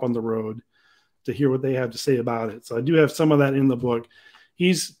who grew up on the road to hear what they have to say about it. So I do have some of that in the book.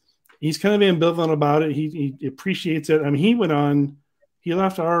 He's kind of ambivalent about it. He appreciates it. I mean, he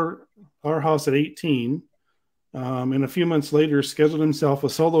left our house at 18, and a few months later scheduled himself a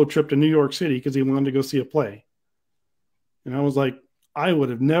solo trip to New York City because he wanted to go see a play. And I was like, I would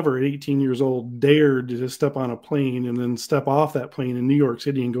have never at 18 years old dared to just step on a plane and then step off that plane in New York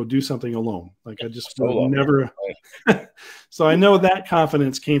City and go do something alone. Like, I just would never. So I know that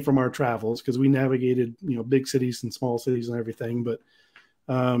confidence came from our travels because we navigated, big cities and small cities and everything. But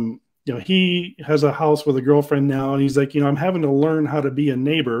he has a house with a girlfriend now, and he's like, I'm having to learn how to be a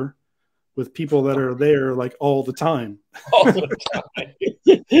neighbor with people that are there like all the time. All the time.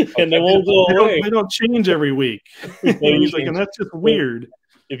 And they won't go away. They don't change every week. And he's like, and that's just weird.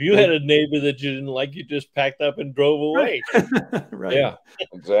 If you had a neighbor that you didn't like, you just packed up and drove away. Right. Yeah,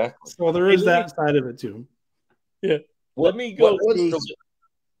 exactly. So there is that side of it too. Yeah. Let me go.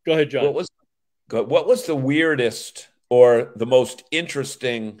 Go ahead, John. What was the weirdest or the most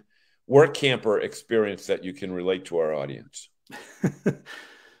interesting work camper experience that you can relate to our audience?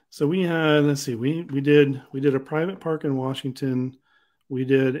 So we had, let's see, we did a private park in Washington. We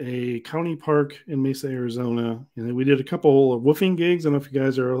did a county park in Mesa, Arizona, and then we did a couple of woofing gigs. I don't know if you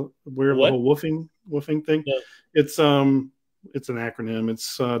guys are aware of the whole woofing thing. Yeah. It's an acronym.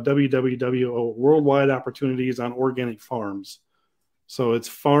 It's WWW, Worldwide Opportunities on Organic Farms. So it's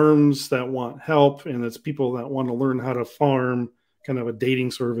farms that want help, and it's people that want to learn how to farm, kind of a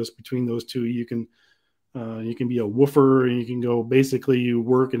dating service between those two. You can be a woofer, and you can go, basically you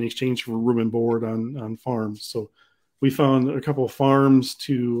work in exchange for room and board on farms. So we found a couple of farms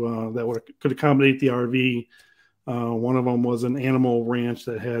that could accommodate the RV. One of them was an animal ranch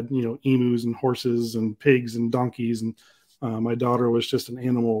that had, emus and horses and pigs and donkeys. And my daughter was just an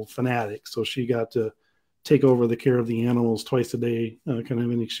animal fanatic. So she got to take over the care of the animals twice a day, kind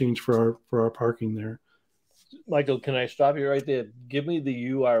of in exchange for our parking there. Michael, can I stop you right there? Give me the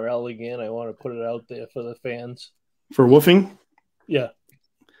URL again. I want to put it out there for the fans. For woofing? Yeah.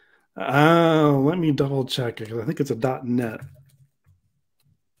 Let me double check it, because I think it's a .net.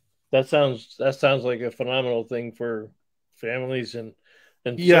 That sounds like a phenomenal thing for families, and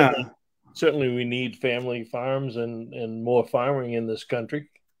yeah, certainly we need family farms and more farming in this country.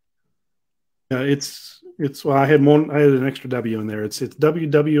 Yeah, well, I had an extra W in there. It's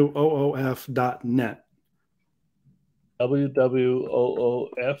WWOOF.net. WWOOF.net.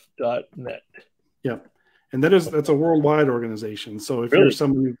 Yep. And that's a worldwide organization. So if you're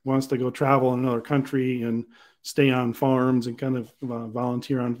someone who wants to go travel in another country and stay on farms and kind of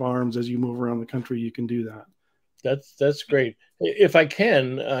volunteer on farms as you move around the country, you can do that. That's great. If I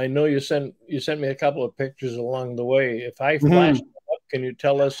can, I know you sent me a couple of pictures along the way. If I flash them up, can you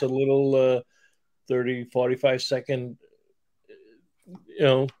tell us a little 30, 45 second,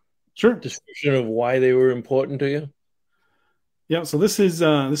 sure, description of why they were important to you? Yeah, so this is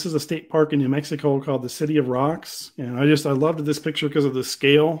a state park in New Mexico called the City of Rocks, and I loved this picture because of the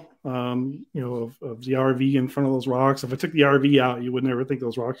scale, of the RV in front of those rocks. If I took the RV out, you would never think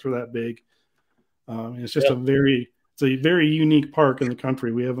those rocks were that big. It's just a very unique park in the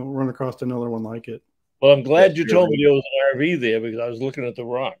country. We haven't run across another one like it. Well, I'm glad you told me there was an RV there because I was looking at the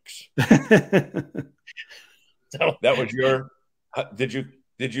rocks. So, that was your.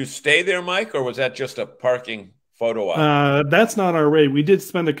 Did you stay there, Mike, or was that just a parking photo op? That's not our rig. We did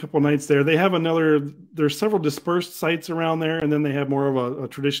spend a couple nights there. They have there's several dispersed sites around there, and then they have more of a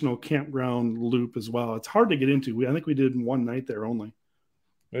traditional campground loop as well. It's hard to get into. I think we did one night there only.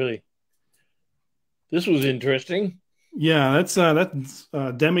 Really? This was interesting. Yeah, that's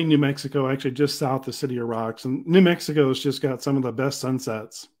Deming, New Mexico, actually just south of City of Rocks. And New Mexico's just got some of the best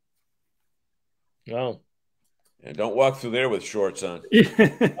sunsets. Wow. And don't walk through there with shorts on.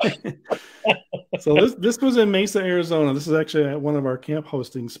 So this was in Mesa, Arizona. This is actually at one of our camp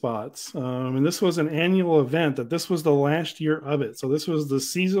hosting spots. And this was an annual event that this was the last year of it. So this was the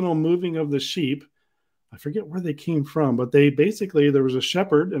seasonal moving of the sheep. I forget where they came from, but there was a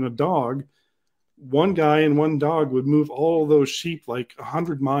shepherd and a dog. One guy and one dog would move all those sheep like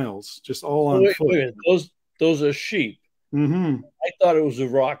 100 miles, just all on foot. Wait, those are sheep. Mm-hmm. I thought it was a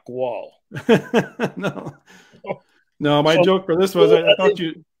rock wall. No. My joke for this was I thought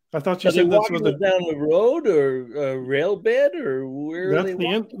you said this was down the road or a rail bed or where?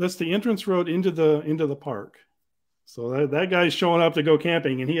 That's the entrance road into the park. So that guy's showing up to go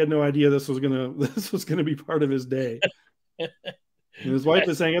camping, and he had no idea this was gonna be part of his day. And his wife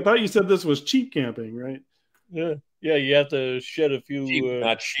is saying, "I thought you said this was cheap camping, right?" Yeah. You have to shed a few. Cheap,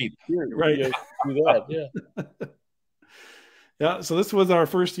 not cheap, right? Do that, yeah. Yeah. So this was our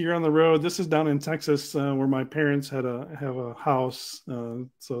first year on the road. This is down in Texas, where my parents have a house.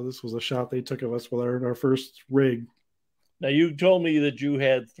 So this was a shot they took of us with our first rig. Now you told me that you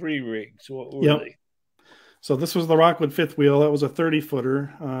had 3 rigs. What were they? So this was the Rockwood fifth wheel. That was a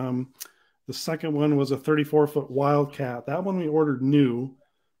 30-footer. The second one was a 34-foot Wildcat. That one we ordered new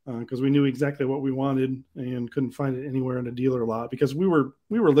because we knew exactly what we wanted and couldn't find it anywhere in a dealer lot because we were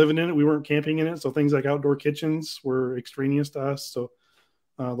living in it. We weren't camping in it. So things like outdoor kitchens were extraneous to us. So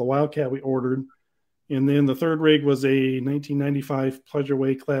the Wildcat we ordered. And then the third rig was a 1995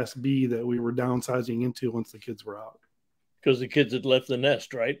 Pleasureway Class B that we were downsizing into once the kids were out. Because the kids had left the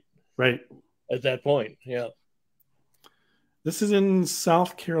nest, right? Right. At that point, yeah. This is in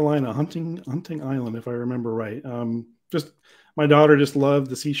South Carolina, Hunting Island, if I remember right. Just my daughter just loved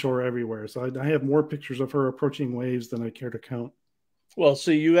the seashore everywhere, so I have more pictures of her approaching waves than I care to count. Well,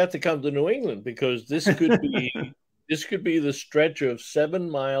 see, you have to come to New England because this could be the stretch of 7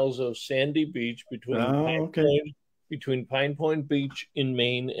 miles of sandy beach between Pine Point Beach in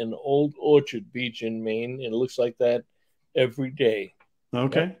Maine and Old Orchard Beach in Maine. And it looks like that every day.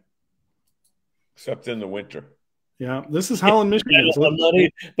 Okay. Yep. Except in the winter. Yeah, this is Holland, Michigan.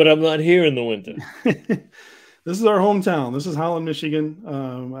 I'm not here in the winter. This is our hometown. This is Holland, Michigan.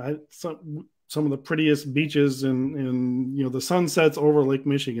 Some of the prettiest beaches and the sunsets over Lake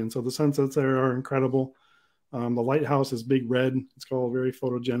Michigan. So the sunsets there are incredible. The lighthouse is Big Red. It's called very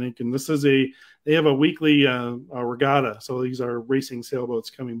photogenic. And this is they have a weekly regatta. So these are racing sailboats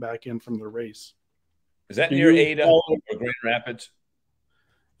coming back in from the race. Is that near Ada or Grand Rapids?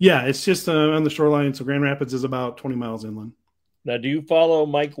 Yeah, it's just on the shoreline. So Grand Rapids is about 20 miles inland. Now, do you follow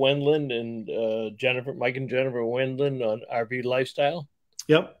Mike Wendland and Mike and Jennifer Wendland on RV Lifestyle?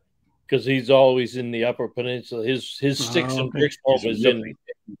 Yep. Because he's always in the Upper Peninsula. His Sticks and Bricks home is in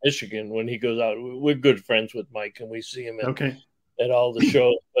Michigan when he goes out. We're good friends with Mike, and we see him at all the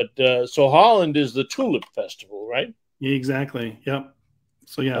shows. But so Holland is the Tulip Festival, right? Yeah, exactly. Yep.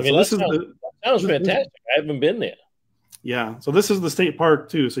 So yeah, that sounds fantastic. I haven't been there. Yeah, so this is the state park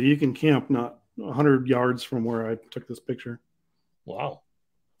too, so you can camp not 100 yards from where I took this picture. Wow.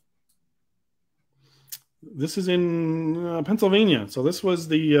 This is in Pennsylvania. So this was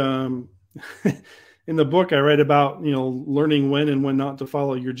the in the book I write about learning when and when not to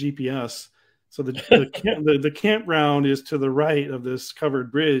follow your GPS. So the campground is to the right of this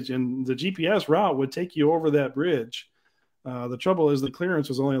covered bridge, and the GPS route would take you over that bridge. The trouble is the clearance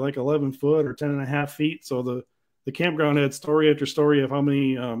was only like 11 foot or 10.5 feet, so the campground had story after story of how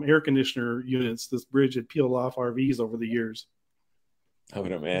many air conditioner units this bridge had peeled off RVs over the years. I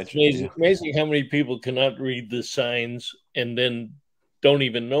would imagine. It's amazing how many people cannot read the signs and then don't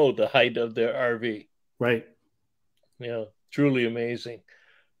even know the height of their RV. Right. Yeah, truly amazing.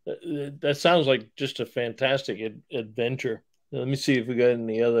 That sounds like just a fantastic adventure. Let me see if we got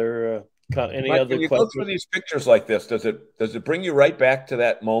any other Mike, other when you questions. Go through these pictures like this, does it bring you right back to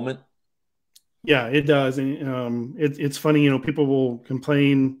that moment? Yeah, it does. And it's funny, people will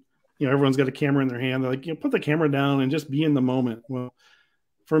complain, everyone's got a camera in their hand. They're like, put the camera down and just be in the moment. Well,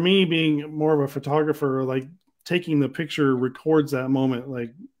 for me, being more of a photographer, like taking the picture records that moment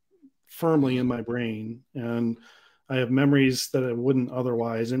like firmly in my brain. And I have memories that I wouldn't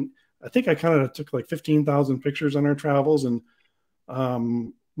otherwise. And I think I kind of took like 15,000 pictures on our travels, and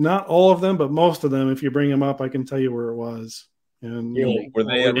not all of them, but most of them. If you bring them up, I can tell you where it was. And really? Were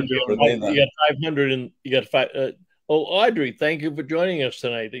they? You got 500, and you got five. Audrey, thank you for joining us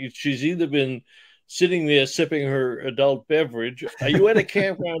tonight. She's either been sitting there sipping her adult beverage. Are you at a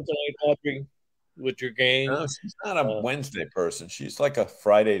campground tonight, Audrey, with your gang? No, she's not a Wednesday person. She's like a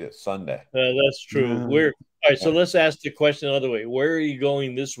Friday to Sunday. That's true. All right, so let's ask the question another way. Where are you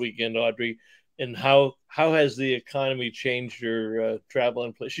going this weekend, Audrey? And how has the economy changed your travel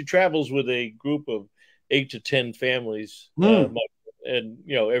and place? She travels with a group of 8 to 10 families, and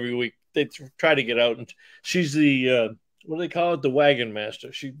every week they try to get out. And she's the what do they call it? The wagon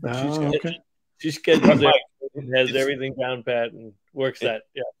master. She's scheduled there and has everything down pat and works that.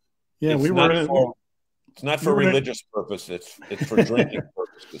 Yeah. Yeah, it's not for religious purpose. It's for drinking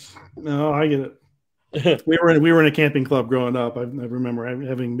purposes. No, I get it. We were in a camping club growing up. I remember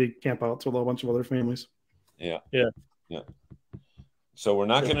having big campouts with a bunch of other families. Yeah. Yeah. So we're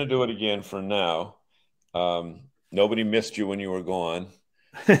not going to do it again for now. Nobody missed you when you were gone.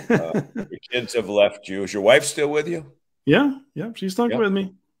 Your kids have left you. Is your wife still with you? Yeah. She's stuck with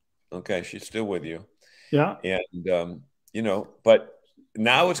me. Okay, she's still with you. Yeah. And but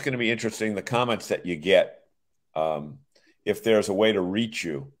now it's going to be interesting, the comments that you get. If there's a way to reach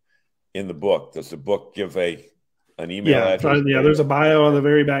you in the book, does the book give an email address? Yeah, there's a bio on the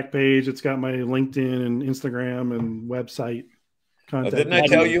very back page. It's got my LinkedIn and Instagram and website contact. Didn't I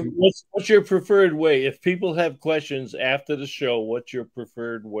tell you? What's your preferred way? If people have questions after the show, what's your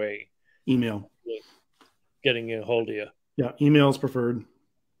preferred way? Email. Getting a hold of you. Yeah, email is preferred.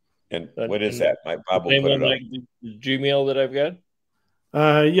 And what is that? My Bob will put it up. The Gmail that I've got?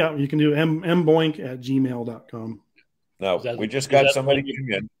 Yeah, you can do mboyink@gmail.com. No, we just got somebody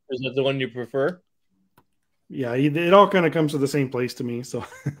come in. Is that the one you prefer? Yeah, it all kind of comes to the same place to me. So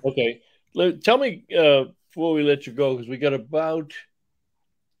okay, tell me before we let you go, because we got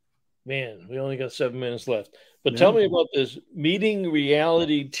we only got 7 minutes left. But tell me about this meeting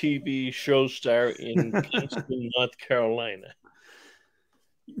reality TV show star in Kinston, North Carolina.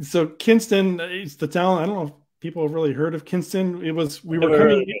 So Kinston, it's the town. I don't know if people have really heard of Kinston. We were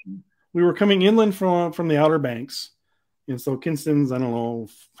coming inland from the Outer Banks. And so Kinston's, I don't know,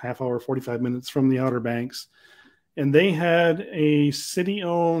 half hour, 45 minutes from the Outer Banks. And they had a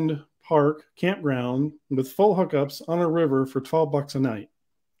city-owned park campground with full hookups on a river for $12 a night.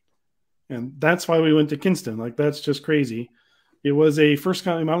 And that's why we went to Kinston. Like, that's just crazy. It was a first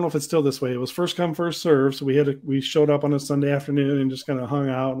come. I don't know if it's still this way. It was first come, first serve. So we showed up on a Sunday afternoon and just kind of hung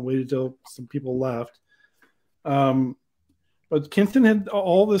out and waited till some people left. But Kinston had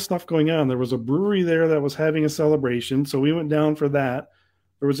all this stuff going on. There was a brewery there that was having a celebration, so we went down for that.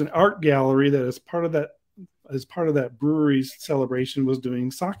 There was an art gallery that, as part of that brewery's celebration, was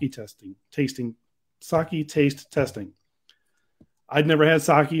doing sake taste testing. I'd never had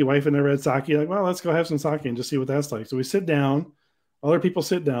sake. Wife had never had sake. Like, well, let's go have some sake and just see what that's like. So we sit down. Other people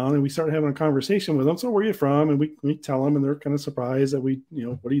sit down, and we start having a conversation with them. So where are you from? And we tell them, and they're kind of surprised that what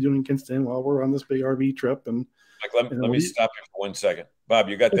are you doing in Kinston? Well, we're on this big RV trip. And Mike, let me stop you for 1 second. Bob,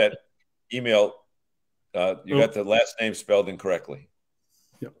 you got that email. You got the last name spelled incorrectly.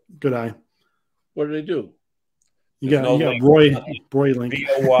 Yep. Good eye. What did I do? You got Roy Link.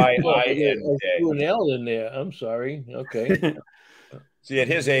 B-O-Y-I-N-K. An L in there. I'm sorry. Okay. See, at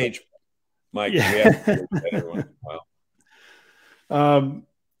his age, Mike, we have to do that every once in a while.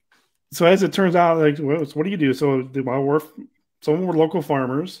 So as it turns out, like, what do you do? So some were local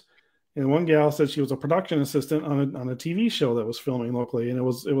farmers, and one gal said she was a production assistant on a TV show that was filming locally, and it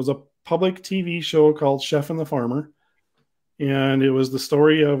was a public TV show called Chef and the Farmer, and it was the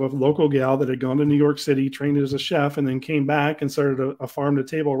story of a local gal that had gone to New York City, trained as a chef, and then came back and started a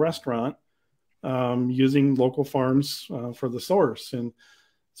farm-to-table restaurant using local farms for the source. And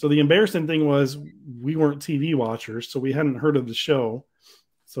so the embarrassing thing was we weren't TV watchers, so we hadn't heard of the show.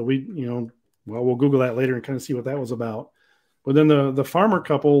 So we'll Google that later and kind of see what that was about. But then the farmer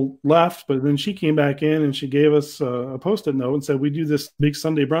couple left, but then she came back in and she gave us a Post-it note and said, we do this big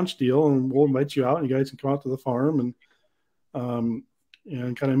Sunday brunch deal and we'll invite you out and you guys can come out to the farm and kind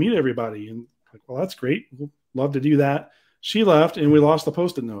of meet everybody. And like, well, that's great. We'll love to do that. She left and we lost the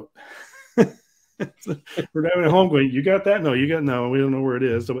Post-it note. So we're driving home going, you got that? No, we don't know where it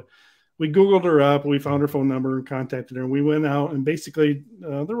is. So we Googled her up, we found her phone number and contacted her. And we went out and basically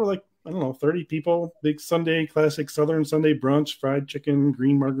there were like, 30 people, big Sunday, classic Southern Sunday brunch, fried chicken,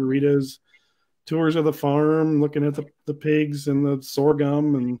 green margaritas, tours of the farm, looking at the pigs and the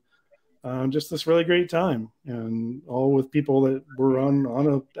sorghum, and just this really great time. And all with people that were on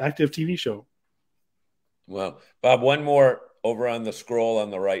an active TV show. Well, Bob, one more over on the scroll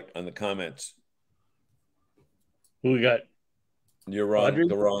on the right on the comments. Who we got? You're wrong. Audrey?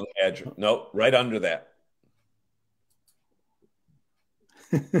 The wrong address. No, right under that.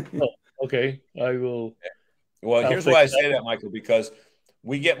 Oh, okay. I will. Well, here's why I say that, Michael, because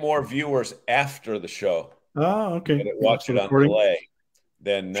we get more viewers after the show. Oh, okay. That watch it on delay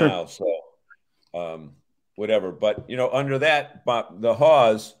than now. So, whatever. But, you know, under that, Bob, the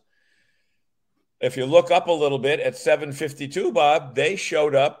Haws, if you look up a little bit at 7:52, Bob, they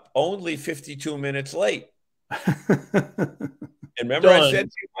showed up only 52 minutes late. And remember I said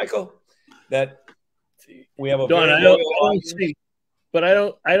to you, Michael, that we have a very loyal audience. But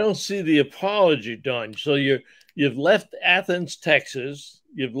I don't see the apology, Don. So you've left Athens, Texas.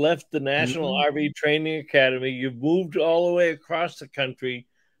 You've left the National RV Training Academy. You've moved all the way across the country.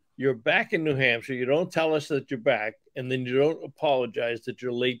 You're back in New Hampshire. You don't tell us that you're back, and then you don't apologize that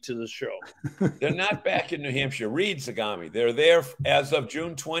you're late to the show. They're not back in New Hampshire. Read Zagami. They're there as of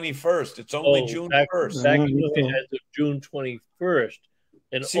June 21st. It's only June 1st. Back in New Hampshire as of June 21st.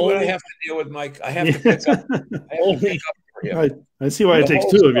 And see what I have to deal with, Mike? I have to pick up. I see why it takes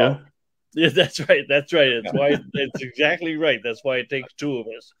two of you. Yeah, that's right. That's right. That's why. That's exactly right. That's why it takes two of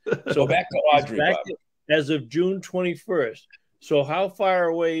us. So back to Audrey. As of June 21st. So how far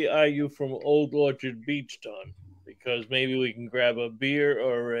away are you from Old Orchard Beach, Don? Because maybe we can grab a beer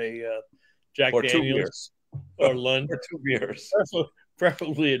or a Jack Daniels or lunch. Or 2 beers.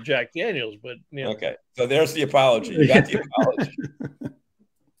 Preferably a Jack Daniels, but you know. Okay. So there's the apology. You got the apology.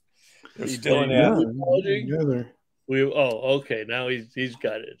 They're still in apology. Okay. Now he's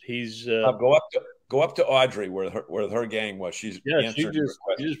got it. He's go up to Audrey where her gang was. She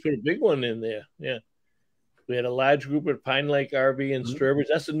just put a big one in there. Yeah. We had a large group at Pine Lake RV in Sturbridge.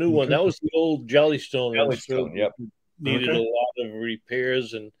 That's a new one. That was the old Jellystone. Yep. Needed a lot of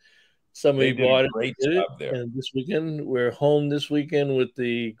repairs, and somebody bought it. Great job there. And this weekend, we're home this weekend with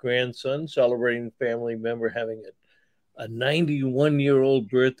the grandson, celebrating family member having a 91-year-old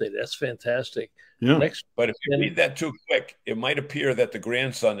birthday. That's fantastic. Yeah. But if you read that too quick, it might appear that the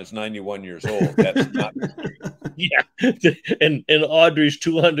grandson is 91 years old. That's not. Yeah. And Audrey's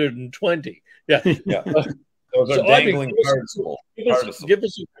 220. Yeah. Yeah. Those are dangling participles. Give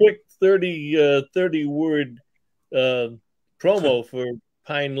us a quick 30-word promo for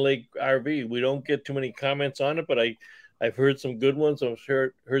Pine Lake RV. We don't get too many comments on it, but I've heard some good ones. I've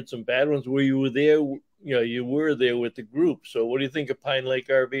heard some bad ones. Where you were there, you were there with the group. So what do you think of Pine Lake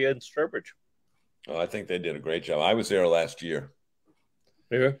RV in Sturbridge? Oh, I think they did a great job. I was there last year.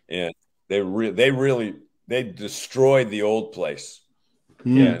 Yeah. And they destroyed the old place.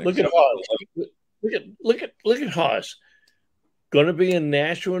 Yeah. Look at Haws. Look at Haws. Going to be in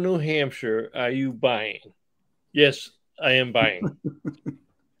Nashua, New Hampshire. Are you buying? Yes, I am buying.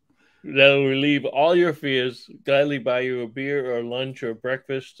 That'll relieve all your fears. Gladly buy you a beer or lunch or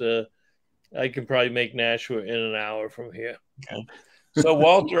breakfast. I can probably make Nashua in an hour from here. Okay. So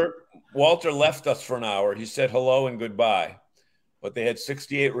Walter left us for an hour. He said hello and goodbye. But they had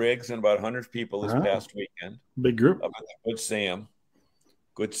 68 rigs and about 100 people this past weekend. Big group. Up at the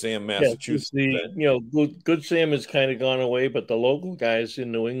Good Sam, Massachusetts. Good Sam has kind of gone away, but the local guys in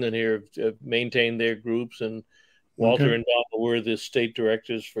New England here have maintained their groups, and Walter and Donna were the state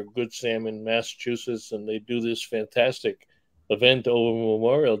directors for Good Sam in Massachusetts, and they do this fantastic event over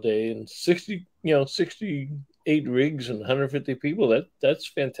Memorial Day, and 68 rigs and 150 people. That's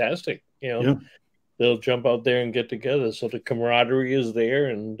fantastic. They'll jump out there and get together. So the camaraderie is there,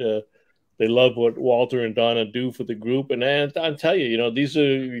 and they love what Walter and Donna do for the group. And I'll tell you,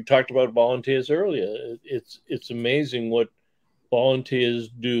 we talked about volunteers earlier. It's amazing what volunteers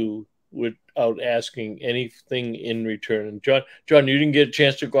do without asking anything in return. And John, you didn't get a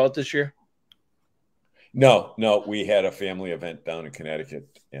chance to go out this year? No, we had a family event down in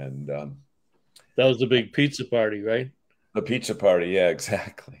Connecticut, and that was the big pizza party, right? The pizza party, yeah,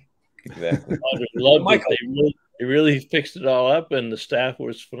 exactly. Loved it. They really fixed it all up, and the staff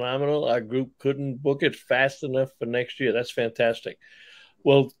was phenomenal. Our group couldn't book it fast enough for next year. That's fantastic.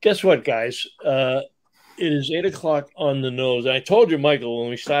 Well, guess what, guys? It is 8 o'clock on the nose. I told you, Michael, when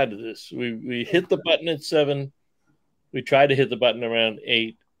we started this, we hit the button at 7. We tried to hit the button around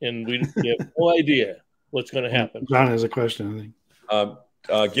 8, and we have no idea what's going to happen. John has a question, I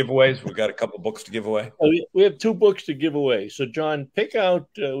think. Giveaways. We've got a couple books to give away. We have 2 books to give away. So, John, pick out.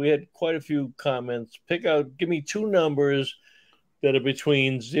 We had quite a few comments. Give me 2 numbers that are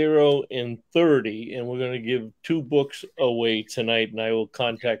between 0 and 30, and we're going to give 2 books away tonight. And I will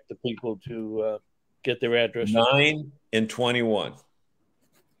contact the people to get their address. 9 and 21.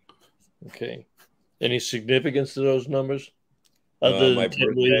 Okay. Any significance to those numbers? Other my than Ted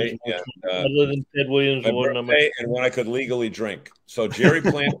birthday, Williams, my birthday, and when I could legally drink. So Jerry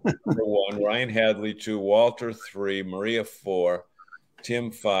Plant number 1, Ryan Hadley 2, Walter 3, Maria 4,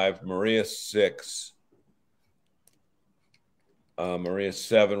 Tim 5, Maria 6, Maria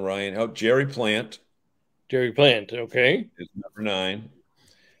 7, Ryan. Jerry Plant. Jerry Plant, okay. Is number 9.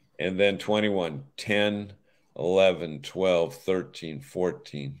 And then 21, 10, 11, 12, 13,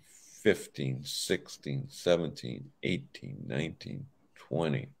 14, 15, 16, 17, 18, 19,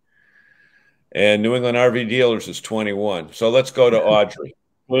 20. And New England RV Dealers is 21. So let's go to Audrey.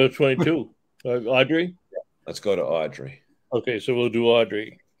 Well, 22. Audrey? Yeah, let's go to Audrey. Okay, so we'll do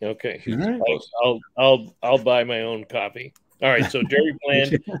Audrey. Okay. Right. I'll buy my own copy. All right, so Jerry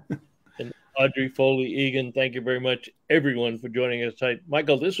Plant and Audrey Foley Egan, thank you very much, everyone, for joining us tonight.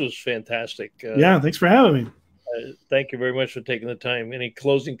 Michael, this was fantastic. Yeah, thanks for having me. Thank you very much for taking the time. Any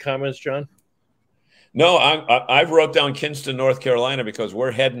closing comments, John? No, I've wrote down Kinston, North Carolina, because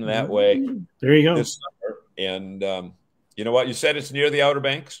we're heading that way. There you go. This summer. And you know what? You said it's near the Outer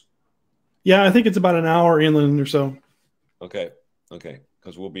Banks? Yeah, I think it's about an hour inland or so. Okay.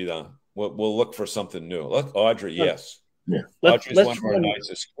 Because we'll be down. We'll look for something new. Look, Audrey, yes. Yeah. Audrey's one of our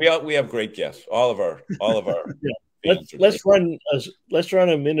nicest. We have great guests. All of our yeah. Let's run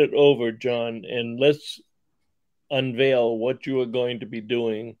a minute over, John, and let's unveil what you are going to be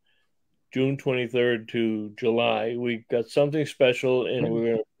doing June 23rd to July. We've got something special, and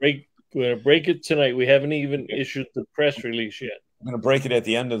we're gonna break it tonight. We haven't even issued the press release yet. I'm gonna break it at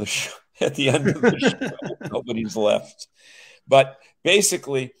the end of the show. At the end of the show, nobody's left. But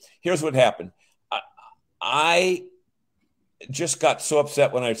basically, here's what happened. I just got so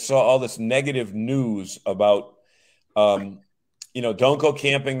upset when I saw all this negative news about, don't go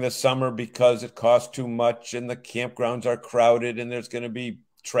camping this summer because it costs too much and the campgrounds are crowded and there's going to be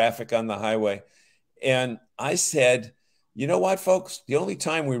traffic on the highway. And I said, you know what, folks? The only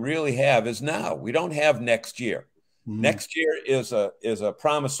time we really have is now. We don't have next year. Mm-hmm. Next year is a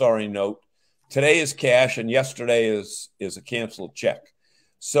promissory note. Today is cash, and yesterday is a canceled check.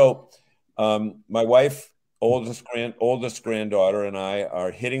 So my wife, oldest granddaughter, and I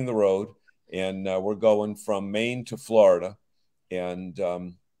are hitting the road, and we're going from Maine to Florida. And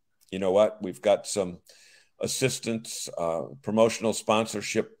you know what? We've got some assistance, promotional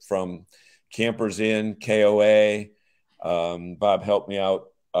sponsorship from Campers Inn, KOA. Bob, help me out.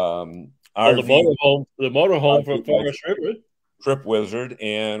 The motorhome from Forest River. Trip Wizard,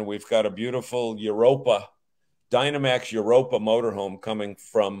 and we've got a beautiful Europa, Dynamax Europa motorhome coming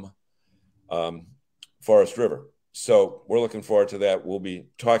from Forest River. So we're looking forward to that. We'll be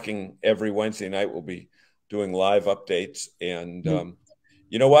talking every Wednesday night. We'll be doing live updates. And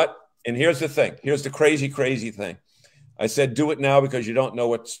you know what? And here's the thing. Here's the crazy, crazy thing. I said, do it now because you don't know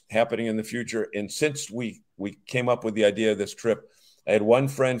what's happening in the future. And since we came up with the idea of this trip, I had one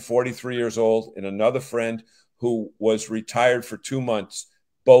friend, 43 years old, and another friend who was retired for 2 months,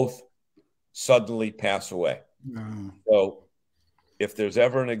 both suddenly pass away. So if there's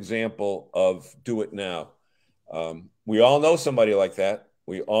ever an example of do it now, we all know somebody like that.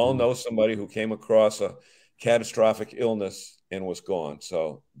 We all know somebody who came across a catastrophic illness and was gone.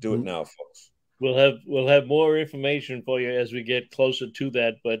 So do it now, folks. We'll have more information for you as we get closer to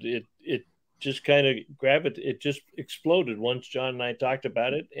that, but it just kind of it just exploded once John and I talked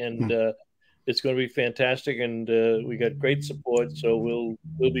about it, and it's going to be fantastic, and we got great support. So we'll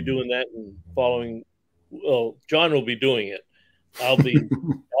be doing that and following. Well, John will be doing it. I'll be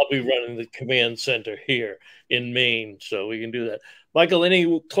running the command center here in Maine, so we can do that. Michael,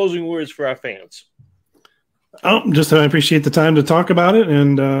 any closing words for our fans? Just I appreciate the time to talk about it,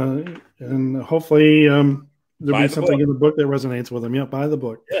 and hopefully there'll be something in the book that resonates with them. Yeah, buy the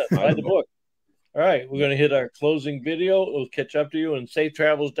book. Yeah, buy the book. All right, we're going to hit our closing video. We'll catch up to you, and safe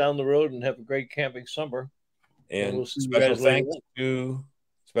travels down the road, and have a great camping summer. And we'll special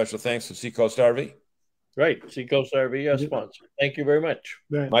thanks to Seacoast RV. Right, Seacoast RV, our sponsor. Thank you very much.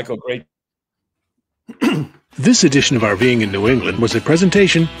 Right. Michael, great. This edition of RVing in New England was a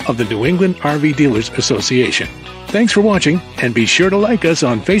presentation of the New England RV Dealers Association. Thanks for watching, and be sure to like us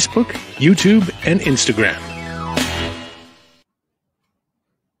on Facebook, YouTube, and Instagram.